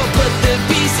to put the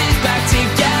pieces back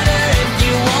together if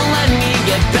you won't let me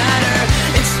get better.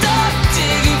 And stop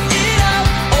digging it up,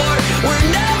 or we're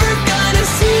never gonna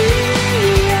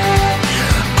see it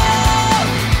all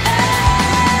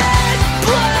end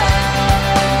blood.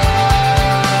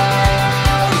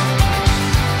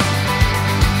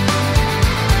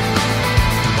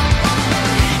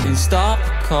 And stop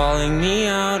calling me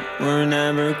out, we're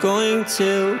never going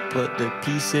to put the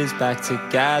pieces back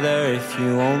together if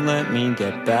you won't let me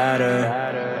get better.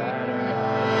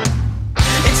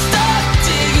 And stop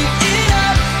digging it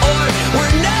up, or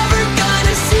we're never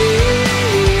gonna see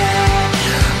it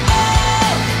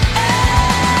all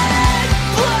end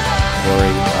blood.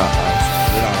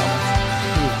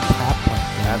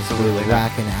 Absolutely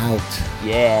rocking out.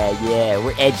 Yeah,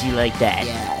 we're edgy like that.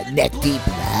 Yeah, neck deep in the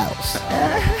house.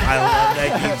 I love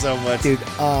that game so much. Dude,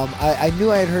 I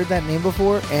knew I had heard that name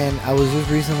before, and I was just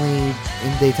recently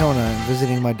in Daytona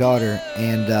visiting my daughter,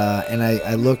 and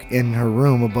I look in her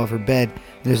room above her bed, and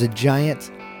there's a giant,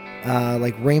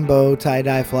 rainbow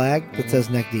tie-dye flag that says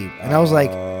Neck Deep. And I was like,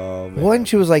 what? And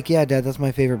she was like, yeah, Dad, that's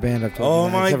my favorite band. I've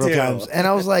told you that several times. And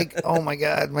I was like, oh my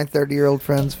God, my 30-year-old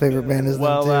friend's favorite band is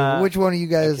them too. Which one of you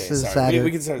guys is sadder?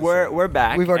 We can start. We're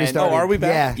back. We've already started. Oh, are we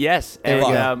back? Yeah. Yes. There we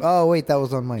And, go. Oh, wait, that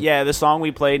was on mine. yeah, the song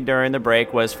we played during the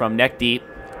break was from Neck Deep.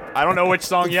 I don't know which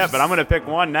song yet, but I'm going to pick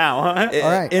one now. All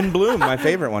right. In Bloom, my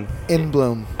favorite one. In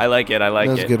Bloom. I like it. That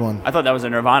was a good one. I thought that was a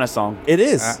Nirvana song. It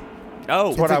is. Oh,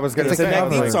 That's what I was going to It's a say. Neck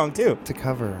Deep song, too. To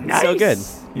cover. nice. So good.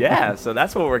 Yeah, so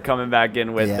that's what we're coming back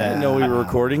in with Yeah. then. I know we were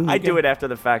recording. I do it after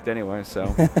the fact anyway,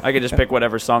 so I can just pick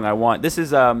whatever song I want. This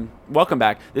is welcome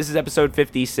back. This is episode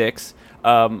 56.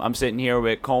 I'm sitting here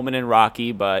with Coleman and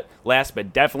Rocky, but last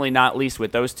but definitely not least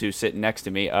with those two sitting next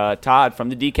to me, Todd from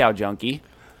the Decal Junkie.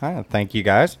 Thank you,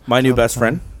 guys. My new best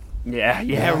friend.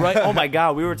 Yeah, right. Oh my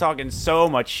God, we were talking so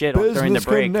much shit during the Business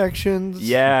break. connections.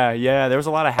 Yeah, there was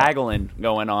a lot of haggling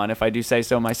going on, if I do say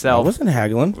so I myself. wasn't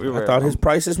haggling. We were- I thought his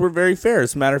prices were very fair.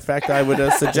 As a matter of fact, I would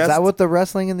suggest. Is that what the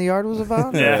wrestling in the yard was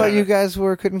about? Yeah. I thought you guys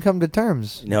couldn't come to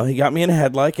terms. No, he got me in a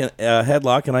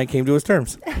headlock, and I came to his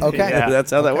terms. Okay. Yeah.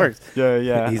 That's how that works.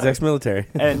 Yeah. He's ex-military.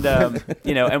 And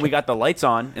and we got the lights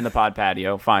on in the pod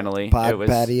patio finally. Pod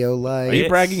patio Are light. you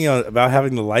bragging about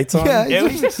having the lights on? Yeah,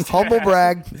 It was- humble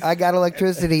brag. I got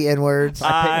electricity in words.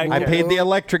 I paid the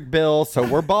electric bill, so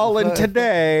we're balling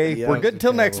today. Yeah, we're good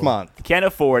till next month. Can't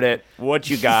afford it. What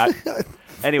you got?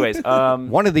 Anyways,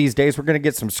 One of these days, we're going to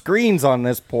get some screens on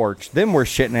this porch. Then we're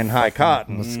shitting in high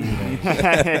cotton.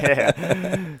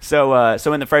 so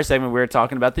in the first segment, we were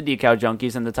talking about the Decal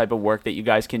Junkies and the type of work that you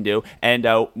guys can do. And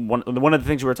one of the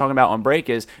things we were talking about on break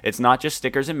is it's not just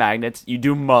stickers and magnets. You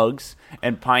do mugs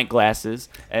and pint glasses.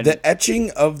 And The etching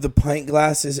of the pint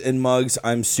glasses and mugs,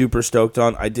 I'm super stoked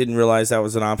on. I didn't realize that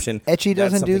was an option. Etchy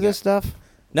That's doesn't do something this stuff?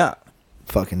 No.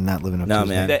 fucking not living up No, to his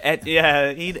man.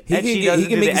 name. He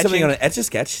can make you something on an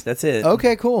Etch-a-Sketch. That's it.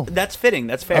 Okay, cool. That's fitting.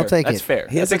 That's fair. I'll take That's it. fair.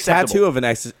 He has That's a acceptable. tattoo of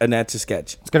an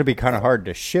Etch-a-Sketch. It's going to be kind of hard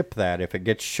to ship that if it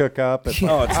gets shook up. It's You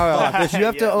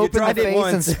have to open drop the it face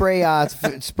once.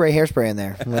 and spray hairspray in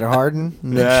there. Let it harden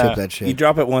and then ship that shit. You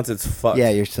drop it once, it's fucked. Yeah,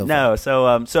 you're still. No,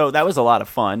 so that was a lot of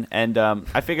fun, and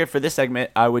I figured for this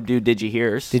segment I would do Did You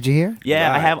Hears? Did you hear?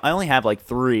 Yeah, Right. I only have like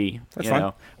 3. That's you fine.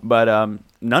 know, but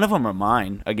none of them are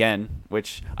mine. Again,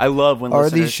 which I love when Are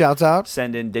listeners these shouts out?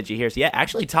 send in Did You Hears? Yeah,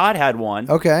 actually Todd had one.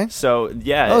 Okay. So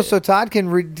yeah. Oh, so Todd can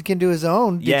do his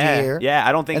own. Did yeah, you hear? yeah.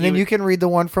 I don't think. And then you can read the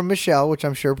one from Michelle, which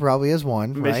I'm sure probably is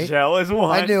one. Right? Michelle is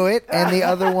one. I knew it. And the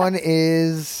other one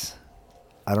is,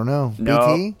 I don't know.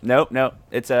 No, BT? nope.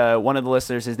 It's one of the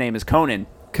listeners. His name is Conan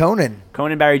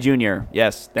Barry Jr.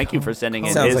 Yes, thank you for sending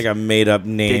in. Sounds his like a made-up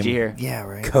name. Did you hear? Yeah,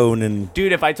 right. Conan.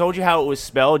 Dude, if I told you how it was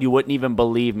spelled, you wouldn't even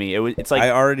believe me. It's like I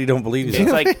already don't believe you.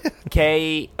 it's like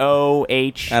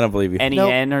KOH. I don't believe you.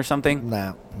 NEN or something.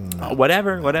 No.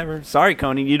 Whatever. Sorry,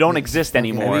 Conan, you don't exist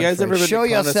anymore. Have you guys ever been Show to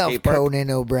Kona yourself, skate park?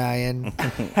 Conan O'Brien.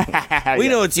 We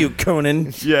know it's you,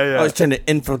 Conan. Yeah. I was trying to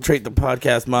infiltrate the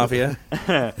podcast mafia.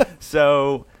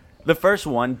 So, the first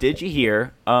one, Did You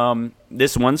Hear?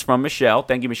 This one's from Michelle.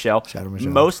 Thank you, Michelle. Shout out,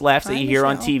 Michelle. Most laughs that you hear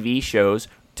on TV shows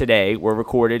today were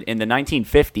recorded in the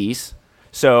 1950s.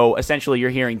 So, essentially, you're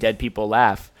hearing dead people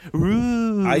laugh.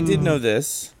 Ooh. I did know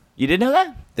this. You didn't know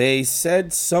that? They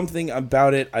said something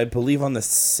about it, I believe, on The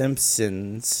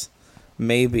Simpsons.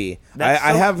 Maybe. I That's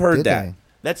so- have heard Did that. they?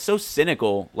 That's so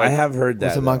cynical. I have heard that.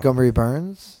 Was it though. Montgomery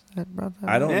Burns that brought that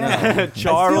I up? don't Yeah. know.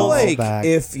 Charles. I feel like Back.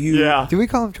 if you... Yeah. Do we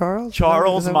call him Charles?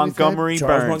 Charles Is that what we said? Montgomery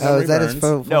Charles Burns. Oh, is that his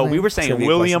Burns. full No, name? we were saying Trivia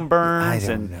William I Burns.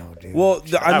 don't and know, dude. Well,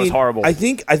 I was mean, horrible. I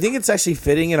think it's actually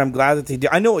fitting, and I'm glad that they do.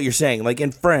 I know what you're saying, like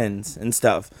in Friends and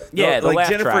stuff. Yeah, the like laugh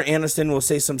Jennifer track. Aniston will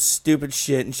say some stupid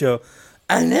shit and she'll,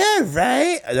 I know,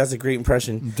 right? That's a great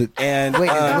impression. And Wait,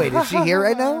 is she here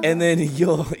right now? and then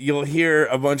you'll hear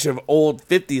a bunch of old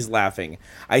 50s laughing.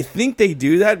 I think they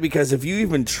do that because if you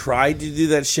even tried to do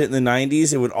that shit in the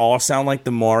 90s, it would all sound like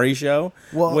the Maury Show.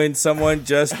 Well- when someone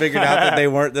just figured out that they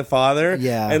weren't the father.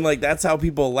 Yeah. And like that's how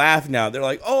people laugh now. They're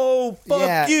like, "Oh, fuck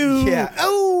yeah, you." Yeah.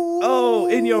 Oh,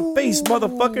 in your face,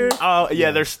 motherfucker. Oh, yeah,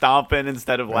 they're stomping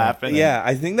instead of laughing. Yeah,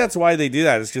 I think that's why they do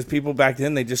that. It's because people back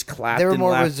then, they just clapped They were and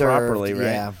more laughed reserved. properly, right?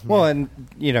 Yeah. Well, and,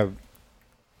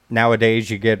 nowadays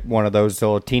you get one of those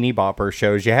little teeny bopper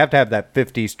shows. You have to have that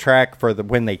 50s track for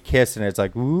when they kiss, and it's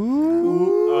like,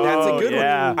 ooh. That's a good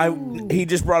yeah. one. He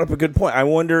just brought up a good point. I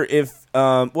wonder if,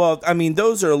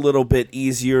 those are a little bit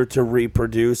easier to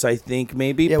reproduce, I think,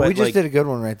 maybe. Yeah, but we just like, did a good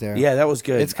one right there. Yeah, that was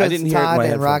good. It's I because didn't hear it in Todd my and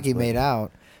headphones, Rocky but- made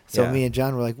out. So Yeah. me and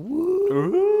John were like,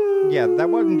 woo. Yeah, that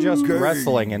wasn't just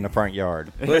wrestling in the front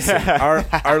yard. Listen,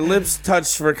 our lips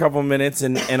touched for a couple minutes,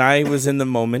 and I was in the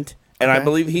moment, and I Okay.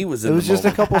 believe he was in It was the just a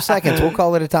moment. couple seconds. We'll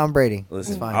call it a Tom Brady.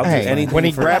 Listen, It's fine. I'll do Hey, anything when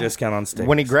he for a grabbed- discount on steak.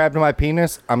 When he grabbed my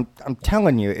penis, I'm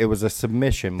telling you, it was a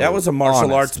submission. That move. was a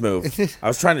martial Honest. arts move. I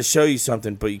was trying to show you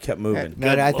something, but you kept moving.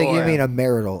 No, I think you mean a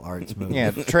marital arts movie.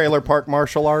 Yeah, trailer park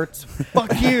martial arts.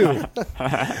 Fuck you.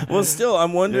 Well, still,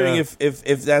 I'm wondering if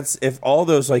all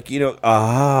those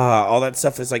all that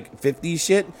stuff is like 50s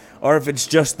shit, or if it's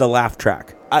just the laugh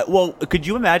track. Well, could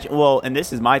you imagine? Well, and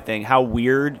this is my thing. How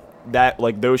weird that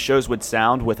those shows would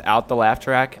sound without the laugh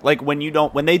track. Like when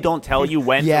they don't tell you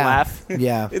when Yeah. to laugh.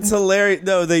 Yeah. It's hilarious.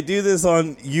 No, they do this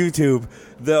on YouTube.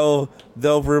 They'll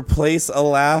replace a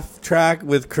laugh track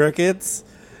with crickets,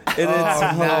 and it's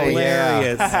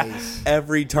hilarious Nice.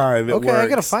 every time. It Okay, works. I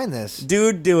gotta find this.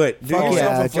 Dude, do it. Do Fuck yourself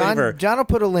yeah, a flavor. John will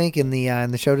put a link in the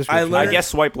show description. I guess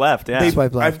swipe left. Yeah.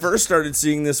 Swipe I left. first started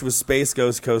seeing this with Space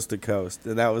Ghost Coast to Coast,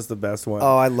 and that was the best one.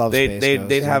 Oh, I love Space they'd, Ghost,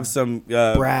 They'd yeah. have some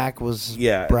Brack was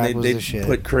Brack was they'd the shit.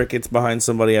 put crickets behind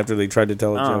somebody after they tried to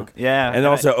tell a Oh, joke. yeah. And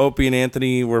also Opie and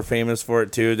Anthony were famous for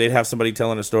it too. They'd have somebody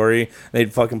telling a story.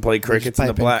 They'd fucking play crickets in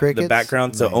pipe in the crickets?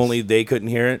 background, so Nice. only they couldn't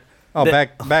hear it. Oh,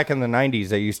 back in the 90s,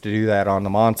 they used to do that on the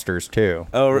Monsters, too.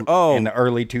 Oh. In the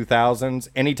early 2000s.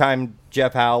 Anytime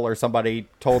Jeff Howell or somebody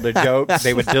told a joke,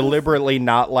 they would deliberately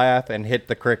not laugh and hit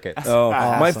the crickets. Oh,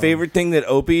 my Awesome. favorite thing that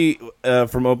Opie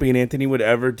from Opie and Anthony would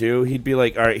ever do, he'd be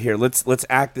like, "All right, here, let's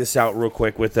act this out real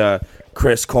quick with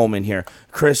Chris Coleman here.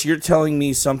 Chris, you're telling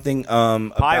me something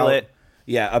Pilot.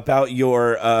 about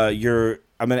your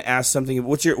I'm gonna ask something.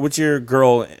 What's your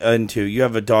girl into? You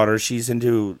have a daughter. She's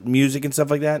into music and stuff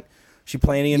like that. She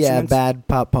play any Yeah, instruments? bad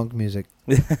pop punk music.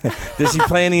 Does she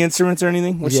play any instruments or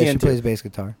anything? What's Yeah, she she into? plays bass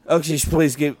guitar. Okay, she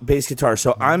plays bass guitar.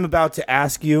 So I'm about to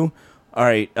ask you, all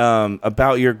right,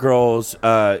 about your girl's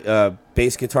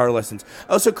bass guitar lessons.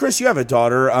 Oh, so Chris, you have a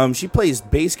daughter. She plays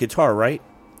bass guitar, right?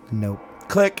 Nope.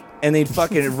 click, and they'd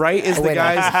fucking right as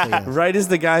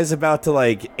the guy's about to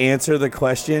like answer the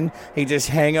question, he'd just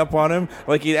hang up on him.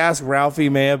 Like he'd ask Ralphie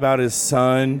May about his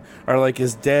son or like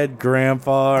his dead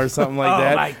grandpa or something like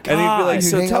that. My God. And he'd be like, He'd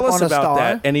so hang tell up us on a about star?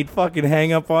 that. And he'd fucking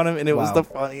hang up on him, and it was the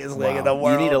funniest thing in the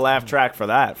world. You need a laugh track for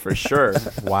that, for sure.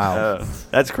 Wow.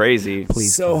 That's crazy.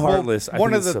 So heartless. I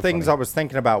One think of the it's so things funny. I was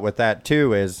thinking about with that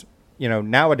too is,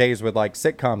 nowadays with like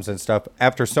sitcoms and stuff,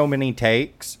 after so many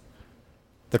takes,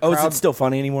 the Oh, is crowd. it still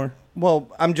funny anymore? Well,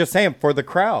 I'm just saying for the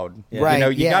crowd. Right.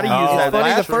 You got to use It's that funny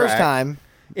laugh the first track. time.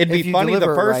 It'd if be you funny the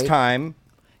deliver it first right. time.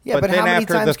 Yeah, but then how many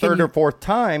after the times can third you- or fourth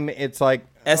time, it's like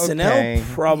SNL okay.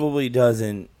 probably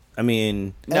doesn't. I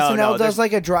mean, SNL does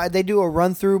like a dry. They do a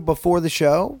run through before the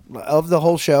show of the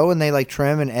whole show, and they like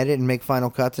trim and edit and make final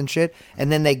cuts and shit,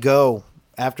 and then they go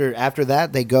after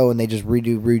that. They go and they just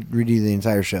redo the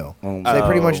entire show. So they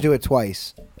pretty much do it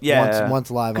twice. Yeah, once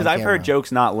live. Because I've heard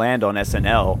jokes not land on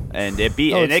SNL, and it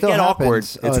still get awkward.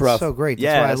 happens. It's rough. So great. That's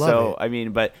Yeah, why I love so it. I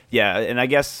mean, but yeah, and I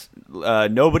guess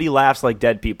nobody laughs like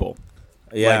dead people.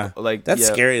 yeah, Like, that's yeah,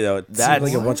 scary though. It that's-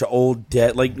 seems like a bunch of old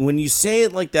dead. Like when you say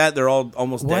it like that, they're all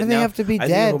almost Why dead do they now. have to be I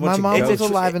think a dead? whole bunch My of mom ghosts- was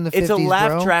alive in the 50s, It's a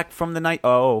laugh bro. track from the night.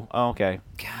 Oh, okay.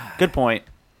 Good point.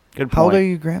 Good point. How old are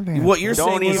your grandparents? What you're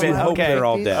Don't saying is even. you hope Okay. they're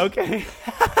all dead. Okay.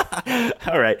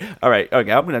 All right.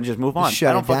 Okay. I'm gonna just move on. Shut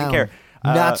I don't it fucking down. care.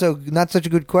 Not such a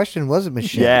good question, was it,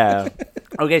 Michelle? Yeah.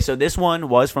 Okay, so this one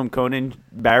was from Conan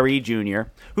Barry Jr.,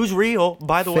 who's real,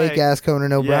 by the way. Fake ass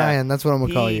Conan O'Brien. Yeah. That's what I'm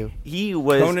gonna call you. He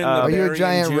was. Conan the Are you a Barian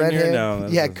giant Jr.? redhead? No,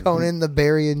 that's Yeah, not- Conan the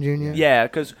Barian Jr. Yeah,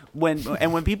 because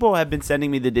when people have been sending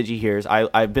me the DigiHears,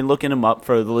 I've been looking them up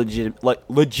for the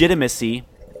legitimacy,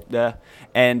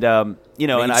 and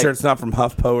Make sure it's not from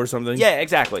HuffPo or something. yeah,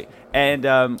 exactly, and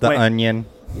The Onion.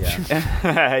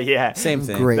 yeah, Same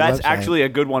thing. Great That's website. actually a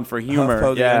good one for humor.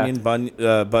 HuffPo, The yeah. Onion,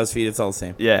 BuzzFeed, it's all the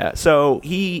same. Yeah. So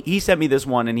he sent me this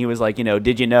one, and he was like,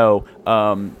 did you know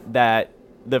that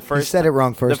the You first said it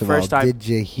wrong the first of all. first time, Did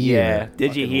you hear? Yeah.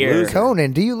 Did you hear? loser.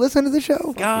 Conan, do you listen to the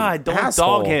show? God, don't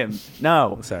Asshole. dog him.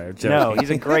 No. Sorry, I'm No, joking. he's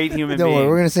a great human Don't being. worry,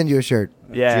 we're gonna send you a shirt.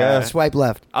 yeah. Swipe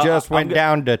left. Just I'm went go-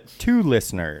 down to 2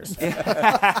 listeners.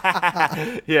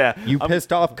 Yeah. You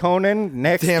pissed off Conan.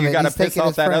 Next, Damn you it, got to he's piss taking off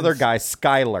his that other friends.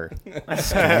 guy,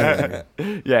 Skyler.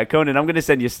 Yeah, Conan, I'm going to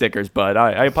send you stickers, bud.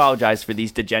 I apologize for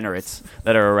these degenerates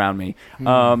that are around me.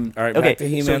 All right, okay, back to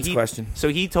He-Man's question. So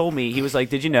he told me, he was like,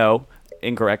 did you know,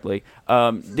 incorrectly,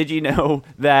 did you know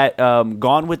that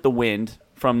Gone with the Wind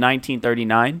from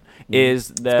 1939 is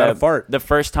about a fart. the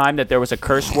first time that there was a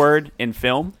curse word in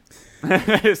film?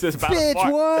 It's about a Bitch,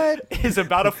 fart. what? It's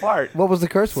about a fart. What was the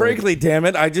curse word? Frankly, damn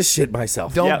it, I just shit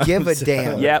myself. Don't Yeah. give a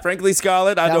damn. Yeah. Frankly,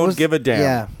 Scarlett, I That don't was- give a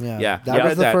damn. Yeah. I That read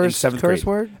was the that in first 7th curse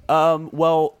grade. word.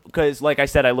 Well, because like I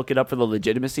said, I look it up for the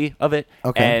legitimacy of it.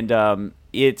 Okay. And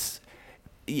it's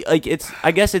I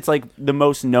guess it's like the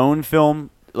most known film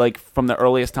like from the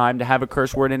earliest time to have a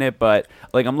curse word in it. But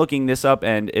like I'm looking this up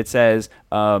and it says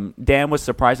damn was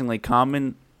surprisingly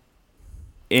common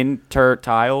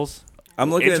intertiles. I'm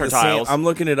looking at the same. Intertiles. I'm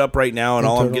looking it up right now, and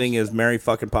all I'm Intertitles. getting is Mary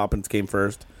fucking Poppins came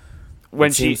first.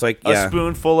 When It she seems like, a yeah.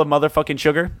 spoonful of motherfucking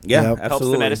sugar. Yeah, Yep. Helps the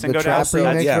absolutely. medicine The go down. trap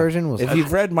remix Yeah. version was. If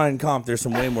you've read Mein Kampf, there's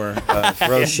some way more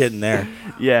gross shit in there.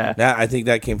 Yeah. That I think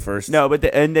that came first. No, but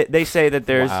they say that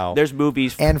Wow. there's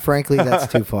movies. And frankly,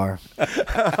 that's too far.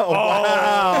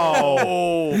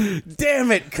 Oh,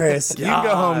 Damn it, Chris! You can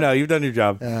go home now. You've done your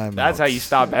job. that's how you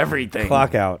stop everything.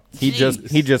 Clock out. He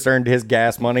just earned his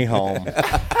gas money home.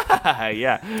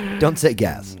 Yeah, Don't say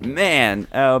gas. man.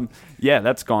 Yeah,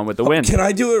 that's Gone with the Wind. Can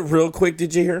I do it real quick?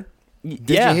 Did you hear? Did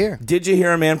yeah. you hear? Did you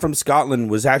hear a man from Scotland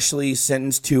was actually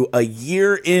sentenced to a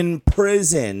year in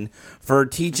prison for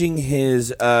teaching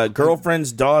his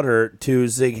girlfriend's daughter to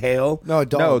zig hail? No,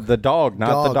 dog. No, the dog, not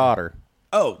the Dog. daughter.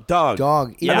 Oh, dog.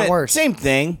 Dog. Even I meant worse. Same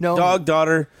thing. No. Dog,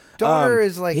 daughter. Daughter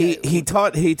is like he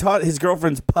taught his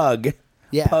girlfriend's pug.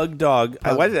 Yeah. Pug dog.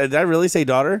 Pug. Why did I really say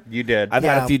daughter? You did. I've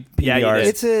had Yeah. a few Yeah, you PBRs. did.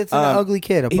 It's an ugly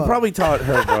kid. A He pug. probably taught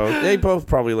her, bro. They both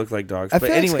probably look like dogs. I but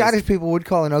feel anyways, like Scottish people would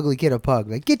call an ugly kid a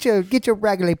pug. Like get your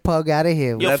regular pug out of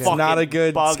here. You that's fucking not a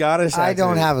good bug. Scottish accent. I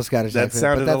don't have a Scottish That accent.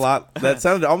 sounded but a lot. That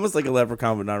sounded almost like a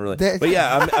leprechaun, but not really. That- But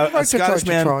yeah, a Right, Scottish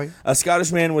man. Troy. A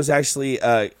Scottish man was actually.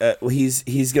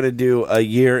 He's gonna do a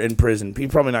year in prison.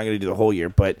 He's probably not gonna do the whole year,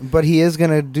 but But he is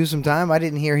gonna do some time. I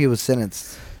didn't hear he was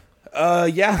sentenced.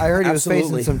 yeah. I heard he was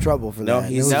absolutely. facing some trouble for No, that.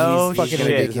 he's- It was No fucking shit.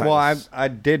 ridiculous. Well, I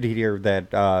did hear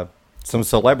that some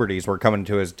celebrities were coming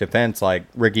to his defense, like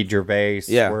Ricky Gervais.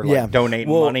 Yeah. were like Yeah. donating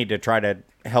Well- money to try to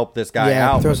help this guy Yeah,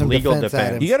 out throw with some legal defense at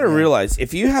defense. him. You got to Yeah. realize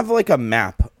if you have like a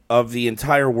map of the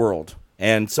entire world,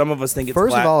 and some of us think it's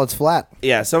First flat. of all, it's flat.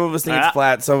 Yeah, some of us think it's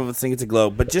flat, some of us think it's a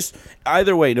globe. But just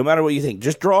either way, no matter what you think,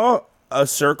 just draw a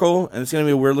circle, and it's going to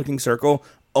be a weird-looking circle,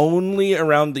 only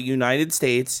around the United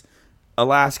States,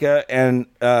 Alaska, and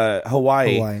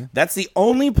Hawaii. That's the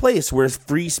only place where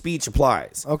free speech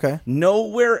applies. Okay.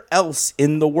 Nowhere else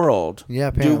in the world do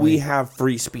apparently. we have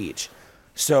free speech.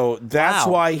 So that's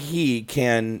why he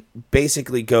can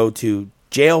basically go to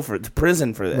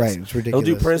prison for this. Right, it's ridiculous.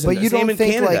 He'll do prison. But you Same don't in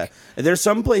think, Canada. like- There's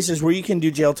some places where you can do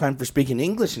jail time for speaking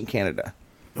English in Canada.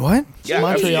 What? Yeah,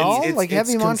 Montreal? I mean, Like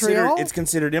heavy Montreal? It's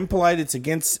considered impolite. It's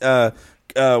against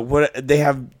what they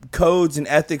have codes and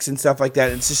ethics and stuff like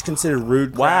that. It's just considered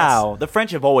rude. Wow, the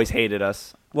French have always hated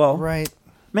us. Well, right.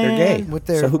 they're gay. With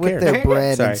their so who with cares? their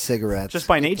bread Sorry. and cigarettes. Just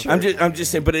by nature. I'm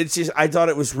just saying, but it's just I thought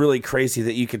it was really crazy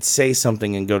that you could say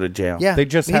something and go to jail. Yeah. They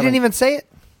just he didn't haven't- even say it.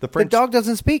 The The French, dog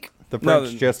doesn't speak. the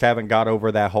French just haven't got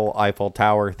over that whole Eiffel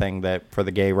Tower thing that for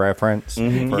the gay reference.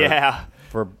 Yeah.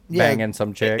 For Yeah. banging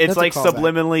some chick. It's That's a like callback.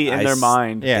 subliminally in their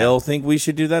mind. Yeah. They'll think we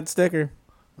should do that sticker.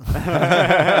 All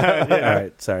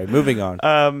right, sorry. Moving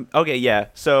on. Okay, yeah.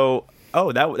 So,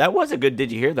 that was a good.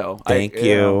 Did you hear though? Thank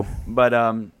you. But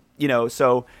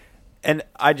so, and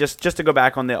I just to go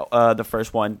back on the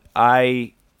first one,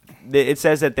 it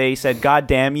says that they said "God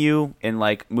damn you" in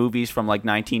like movies from like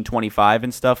 1925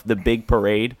 and stuff. The Big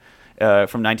Parade.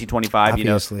 From 1925,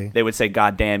 Obviously. they would say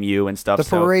 "God damn you" and stuff. The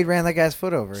parade ran that guy's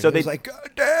foot over. So He they was like, God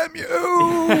damn you!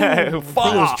 So, It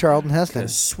was Charlton I Heston.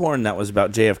 sworn that was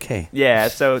about JFK. yeah,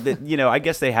 so I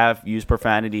guess they have used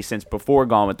profanity since before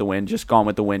Gone with the Wind. Just Gone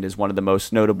with the Wind is one of the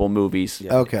most notable movies.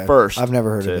 Okay. First, I've never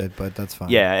heard of it, but that's fine.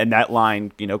 Yeah, and that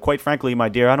line, quite frankly, my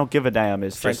dear, I don't give a damn,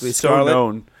 is Frankly just so Scarlet.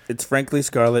 known. It's Frankly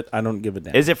Scarlet. I don't give a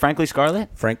damn. Is it Frankly Scarlet?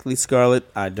 Frankly Scarlet?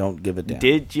 I don't give a damn.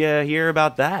 Did you hear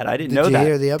about that? I didn't Did know you that.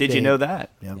 hear the Did you update? know that?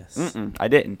 Yeah. Yes. Mm-mm, I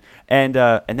didn't. And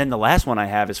then the last one I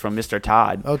have is from Mr.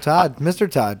 Todd. Oh, Todd. Mr.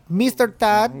 Todd. Mr.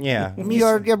 Todd. Yeah.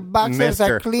 Your boxers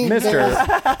are Mr. clean.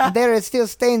 Mr. There is still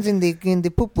stains in the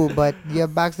poo-poo, but your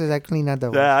boxers are clean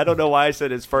otherwise. I don't know why I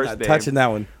said his first Not name. touching that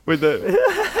one. With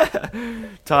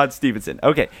the Todd Stevenson.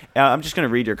 Okay, I'm just going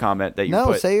to read your comment that you No,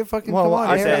 put. say your fucking Well, come on.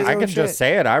 I air your can own just shit.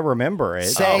 say it. I remember it.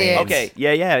 Say it. Okay,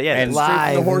 yeah. And Straight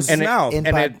from the horse's and mouth. in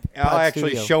and Pod- I'll Pod actually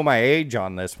Studio. show my age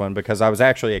on this one because I was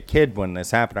actually a kid when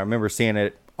this happened. I remember seeing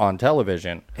it on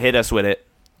television. Hit us with it.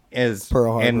 Is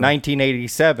Pearl Harbor. in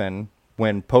 1987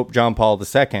 when Pope John Paul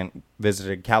II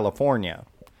visited California.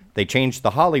 They changed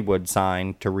the Hollywood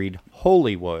sign to read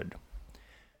Holywood.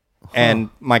 And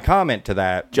my comment to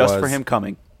that Just was for him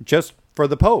coming. just for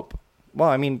the Pope. Well,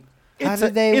 I mean, How it's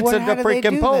did they? it's what, a how did they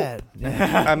freaking do Pope.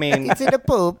 that? I mean, It's in a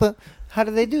poop. How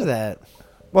did they do that?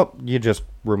 well, you just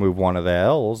remove one of the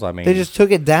L's. I mean, They just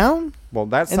took it down. well,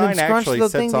 that and then sign scrunched actually the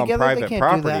sits thing on together? They private can't do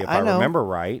property, that. if I I know. remember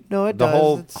right. No, it the does.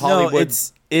 whole It's- Hollywood. No,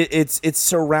 it's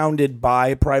surrounded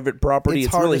by private property. It's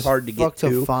It's hard really as hard to fuck get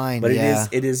to find, but yeah.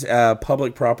 it is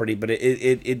public property. But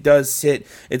it does sit.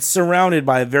 It's surrounded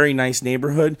by a very nice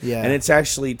neighborhood. Yeah. and it's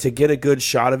actually to get a good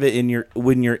shot of it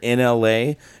when you're in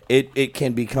LA. It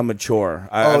can become a chore.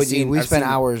 We spent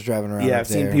hours driving around. Yeah, up I've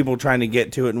seen there. people trying to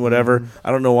get to it and whatever.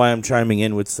 I don't know why I'm chiming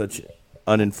in with such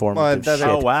uninformed that- shit.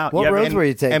 Oh, wow. What Yeah, roads and- were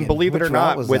you taking? And believe it Which or route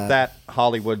not, was with that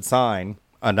Hollywood sign,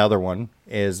 another one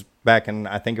is back in,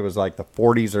 I think it was like the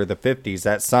 40s or the 50s,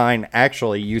 that sign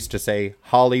actually used to say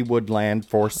Hollywood land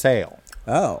for sale.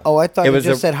 Oh, I thought It you was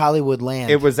just a- said Hollywood Land.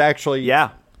 It was actually Yeah.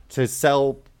 to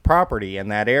sell property in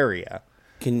that area.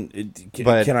 Can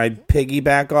But- I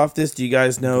piggyback off this? Do you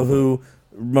guys know who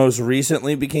most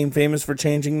recently became famous for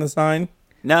changing the sign?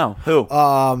 No, who?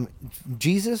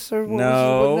 Jesus or what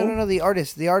No. Was it? No. The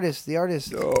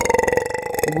artist.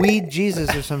 Weed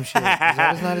Jesus or some shit. Is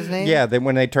that not his name? Yeah, then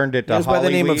when they turned it It to was by the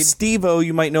name of Hollyweed, Steve-O.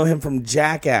 You might know him from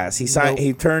Jackass.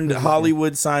 He turned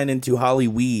Hollywood sign into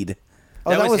Hollyweed.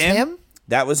 Oh, that was him?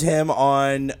 That was him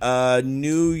on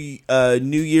New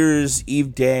Year's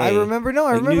Eve day. I remember. No,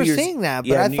 I Like remember New Year's- seeing that, but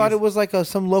yeah, I New thought Year's- it was like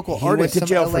some local He artist, went to some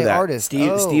jail LA for that. artist.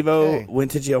 Steve-O okay.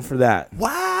 went to jail for that.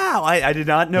 Wow, I did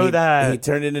not know He that.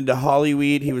 turned it into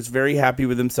Hollyweed. He was very happy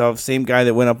with himself. Same guy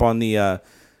that went up on the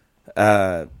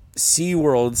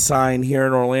SeaWorld sign here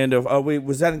in Orlando. Oh, wait,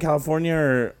 was that in California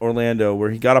or Orlando? Where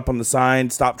he got up on the sign,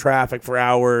 stopped traffic for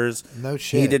hours. No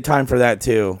shit. He did time for that,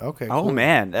 too. Okay. Oh, cool.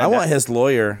 man. I want his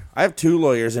lawyer. I have 2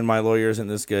 lawyers, and my lawyer isn't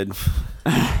this good.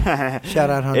 Shout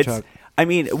out Hunchuck. I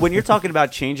mean, when you're talking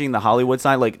about changing the Hollywood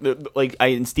sign,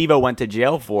 and Steve-O went to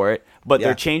jail for it, but Yeah.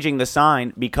 they're changing the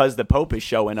sign because the Pope is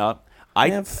showing up.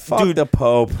 Fuck the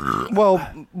Pope. well,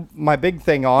 my big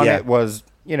thing on Yeah. it was,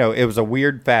 it was a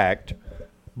weird fact,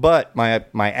 but my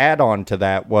add-on to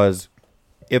that was,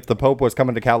 if the Pope was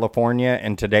coming to California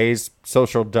in today's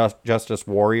social justice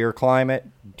warrior climate,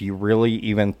 do you really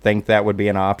even think that would be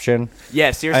an option?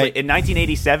 Yeah, seriously. In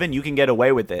 1987, you can get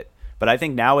away with it. But I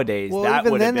think nowadays Well, that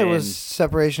even would have then been. there was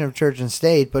separation of church and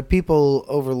state, but people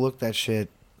overlook that shit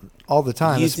all the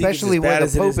time, You think it's especially as where bad the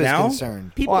as it Pope is is now?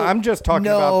 concerned. Well, I'm just talking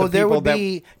about the there people would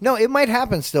be no. It might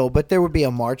happen still, but there would be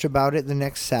a march about it the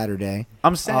next Saturday.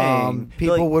 I'm saying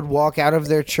People like, would walk out of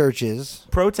their churches.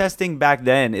 protesting back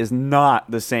then is not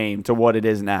the same to what it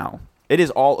is now. It is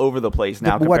all over the place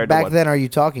now. What compared back to what then are you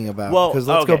talking about? Well, because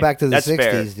let's go okay, back to the that's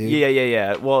fair. 60s, dude.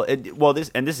 Yeah. Well, this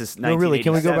is 1987. No, really,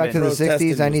 can we go back to the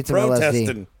Protesting 60s? I need some LSD.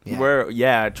 protesting.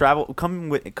 Yeah. Travel. Come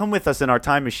with us in our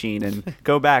time machine and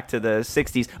go back to the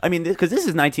 60s. I mean, because this is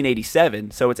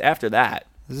 1987, so it's after that.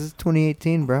 This is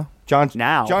 2018, bro. John's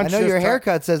Now. John's I know just your try-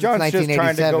 haircut says John's it's just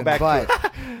trying to go 1987, back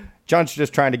but John's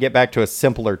just trying to get back to a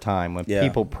simpler time when Yeah.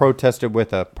 people protested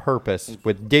with a purpose,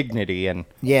 with dignity, and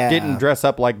Yeah. didn't dress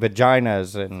up like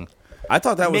vaginas. And I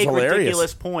thought that was Make hilarious.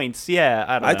 ridiculous points. Yeah,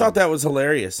 I don't know. I thought that was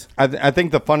hilarious. I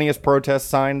think the funniest protest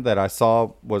sign that I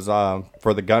saw was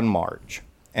for the gun march,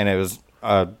 and it was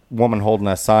a woman holding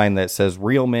a sign that says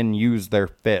 "Real men use their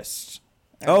fists."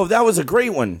 Oh, that was a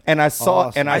great one. And I saw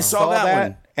Awesome. and I, I saw that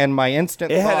one. and my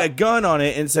instant It had thought, a gun on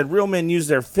it and said "Real men use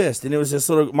their fist," and it was this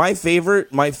little. My favorite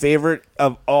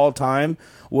of all time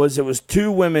was it was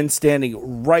two women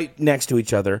standing right next to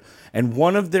each other, and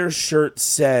one of their shirts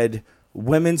said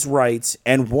 "Women's Rights,"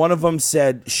 and one of them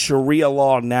said "Sharia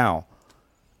law now."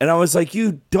 And I was like,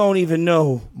 "You don't even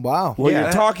know wow. what Yeah.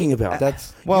 you're talking about.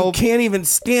 That's- You can't even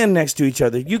stand next to each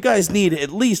other. You guys need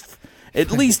at least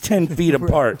 10 feet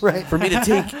apart Right. for me to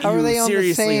take How are you they on the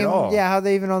seriously same? at all." Yeah, how are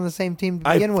they even on the same team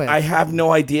to begin with? I have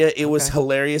no idea. It was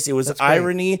hilarious. It was That's great.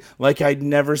 irony like I'd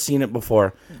never seen it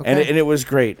before, and Okay. it was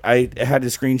great. I had to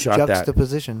screenshot that.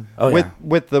 Juxtaposition. Oh yeah.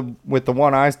 with the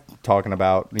one I was talking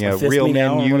about, Fist real me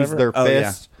now men or use whatever? their Oh, yeah.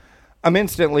 fists. I'm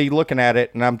instantly looking at it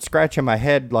and I'm scratching my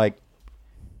head like,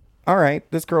 all right,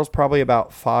 this girl's probably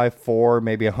about 5'4",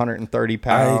 maybe 130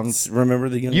 pounds. Remember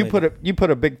the young You lady.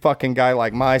 put a big fucking guy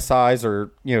like my size,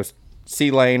 or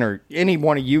C-Lane, or any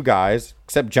one of you guys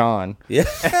except John. Yeah.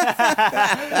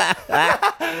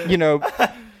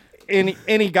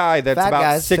 Any guy that's Fat about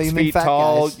guys, so 6 you mean feet fat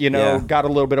tall, guys. Yeah. got a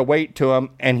little bit of weight to him,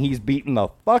 and he's beating the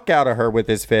fuck out of her with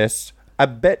his fists. I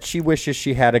bet she wishes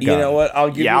she had a gun. You know what? I'll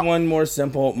give Yeah. you one more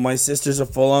simple. My sister's a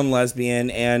full-on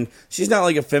lesbian, and she's not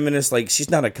like a feminist. Like,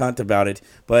 she's not a cunt about it.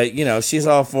 But, she's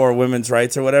all for women's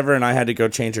rights or whatever, and I had to go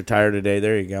change her tire today.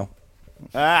 There you go.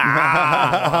 Got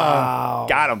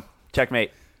him.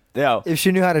 Checkmate. No. If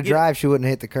she knew how to drive, she wouldn't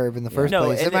hit the curb in the first No,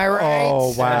 place. and Am I right? Oh,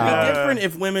 It'd wow. be different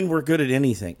if women were good at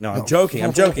anything. No, I'm joking.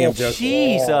 I'm joking.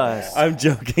 Jesus. I'm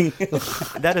joking.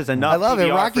 That is enough I love it.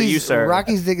 PBR for you, sir.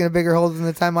 Rocky's digging a bigger hole than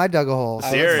the time I dug a hole. So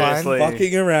it's fine. Seriously.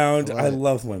 Fucking around. I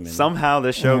love women. Somehow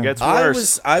this show gets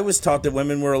worse. I was taught that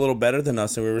women were a little better than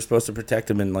us, and we were supposed to protect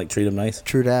them and treat them nice.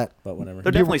 True that. But whatever.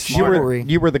 They're definitely You smarter. were,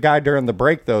 you were the guy during the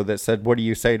break, though, that said, "What do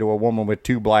you say to a woman with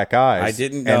two black eyes?" I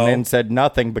didn't know. And then said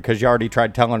nothing because you already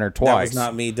tried telling her That twice. was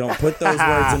not me. Don't put those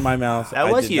words in my mouth.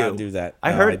 That was I did you. not do that. I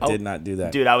No, heard- I did not do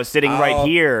that. Dude, I was sitting right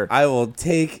here. I will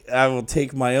take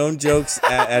my own jokes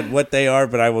at what they are,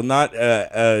 but I will not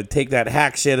take that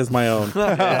hack shit as my own.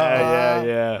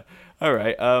 Yeah. All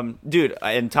right. Dude,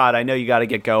 and Todd, I know you got to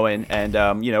get going, and,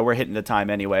 we're hitting the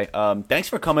time anyway. Thanks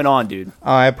for coming on, dude.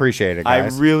 Oh, I appreciate it,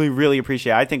 guys. I really, really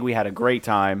appreciate it. I think we had a great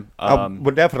time.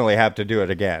 We'll definitely have to do it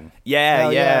again. Yeah.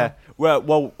 Hell yeah.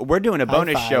 Well, we're doing a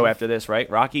bonus five. show after this, right?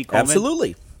 Rocky, Coleman?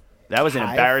 Absolutely. That was an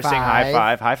High embarrassing high five.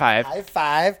 five. High five. High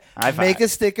five. High five. Make a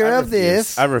sticker of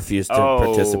this. I refuse to Oh.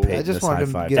 participate I in just this wanted high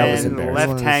to five. get That in. was And embarrassing. One of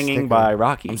left the hanging stickers. by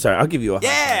Rocky. I'm sorry. I'll give you a high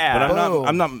Yeah. five, but Boom.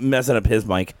 I'm not messing up his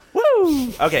mic.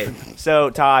 Woo! Okay, so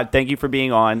Todd, thank you for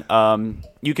being on.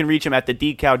 You can reach him at the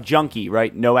Decal Junkie,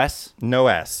 right? No S? No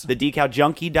S.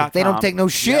 TheDecalJunkie.com. They don't take no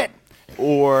shit.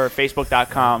 Or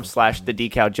Facebook.com/The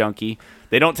Decal Junkie.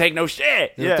 They don't take no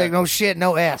shit. They don't take no shit,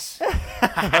 no S.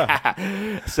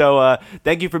 So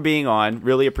thank you for being on.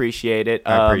 Really appreciate it.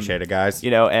 I appreciate it, guys.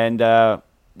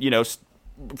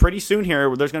 Pretty soon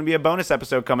here, there's going to be a bonus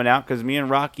episode coming out because me and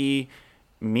Rocky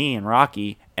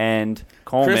and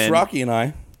Coleman. Chris, Rocky, and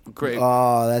I. Great.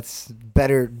 Oh, that's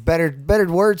better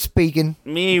word speaking.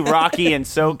 Me, Rocky, and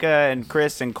Soka, and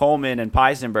Chris, and Coleman, and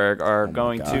Peisenberg are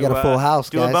going to We got a full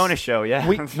house, do a guys. bonus show. Yeah,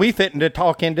 We fitting to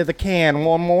talk into the can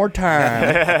one more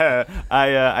time.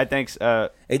 I thanks.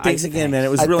 Hey, thanks again, man. It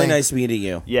was I really think- nice meeting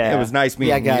you. Yeah, It was nice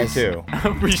meeting Yeah, you, guys. too.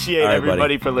 Appreciate All right, everybody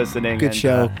buddy. for listening. Good and,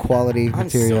 show, quality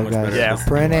material, much guys. better Yeah.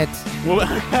 Print it.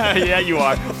 yeah, you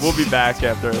are. We'll be back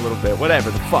after a little bit.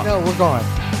 Whatever the fuck. No, we're gone.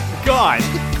 Gone.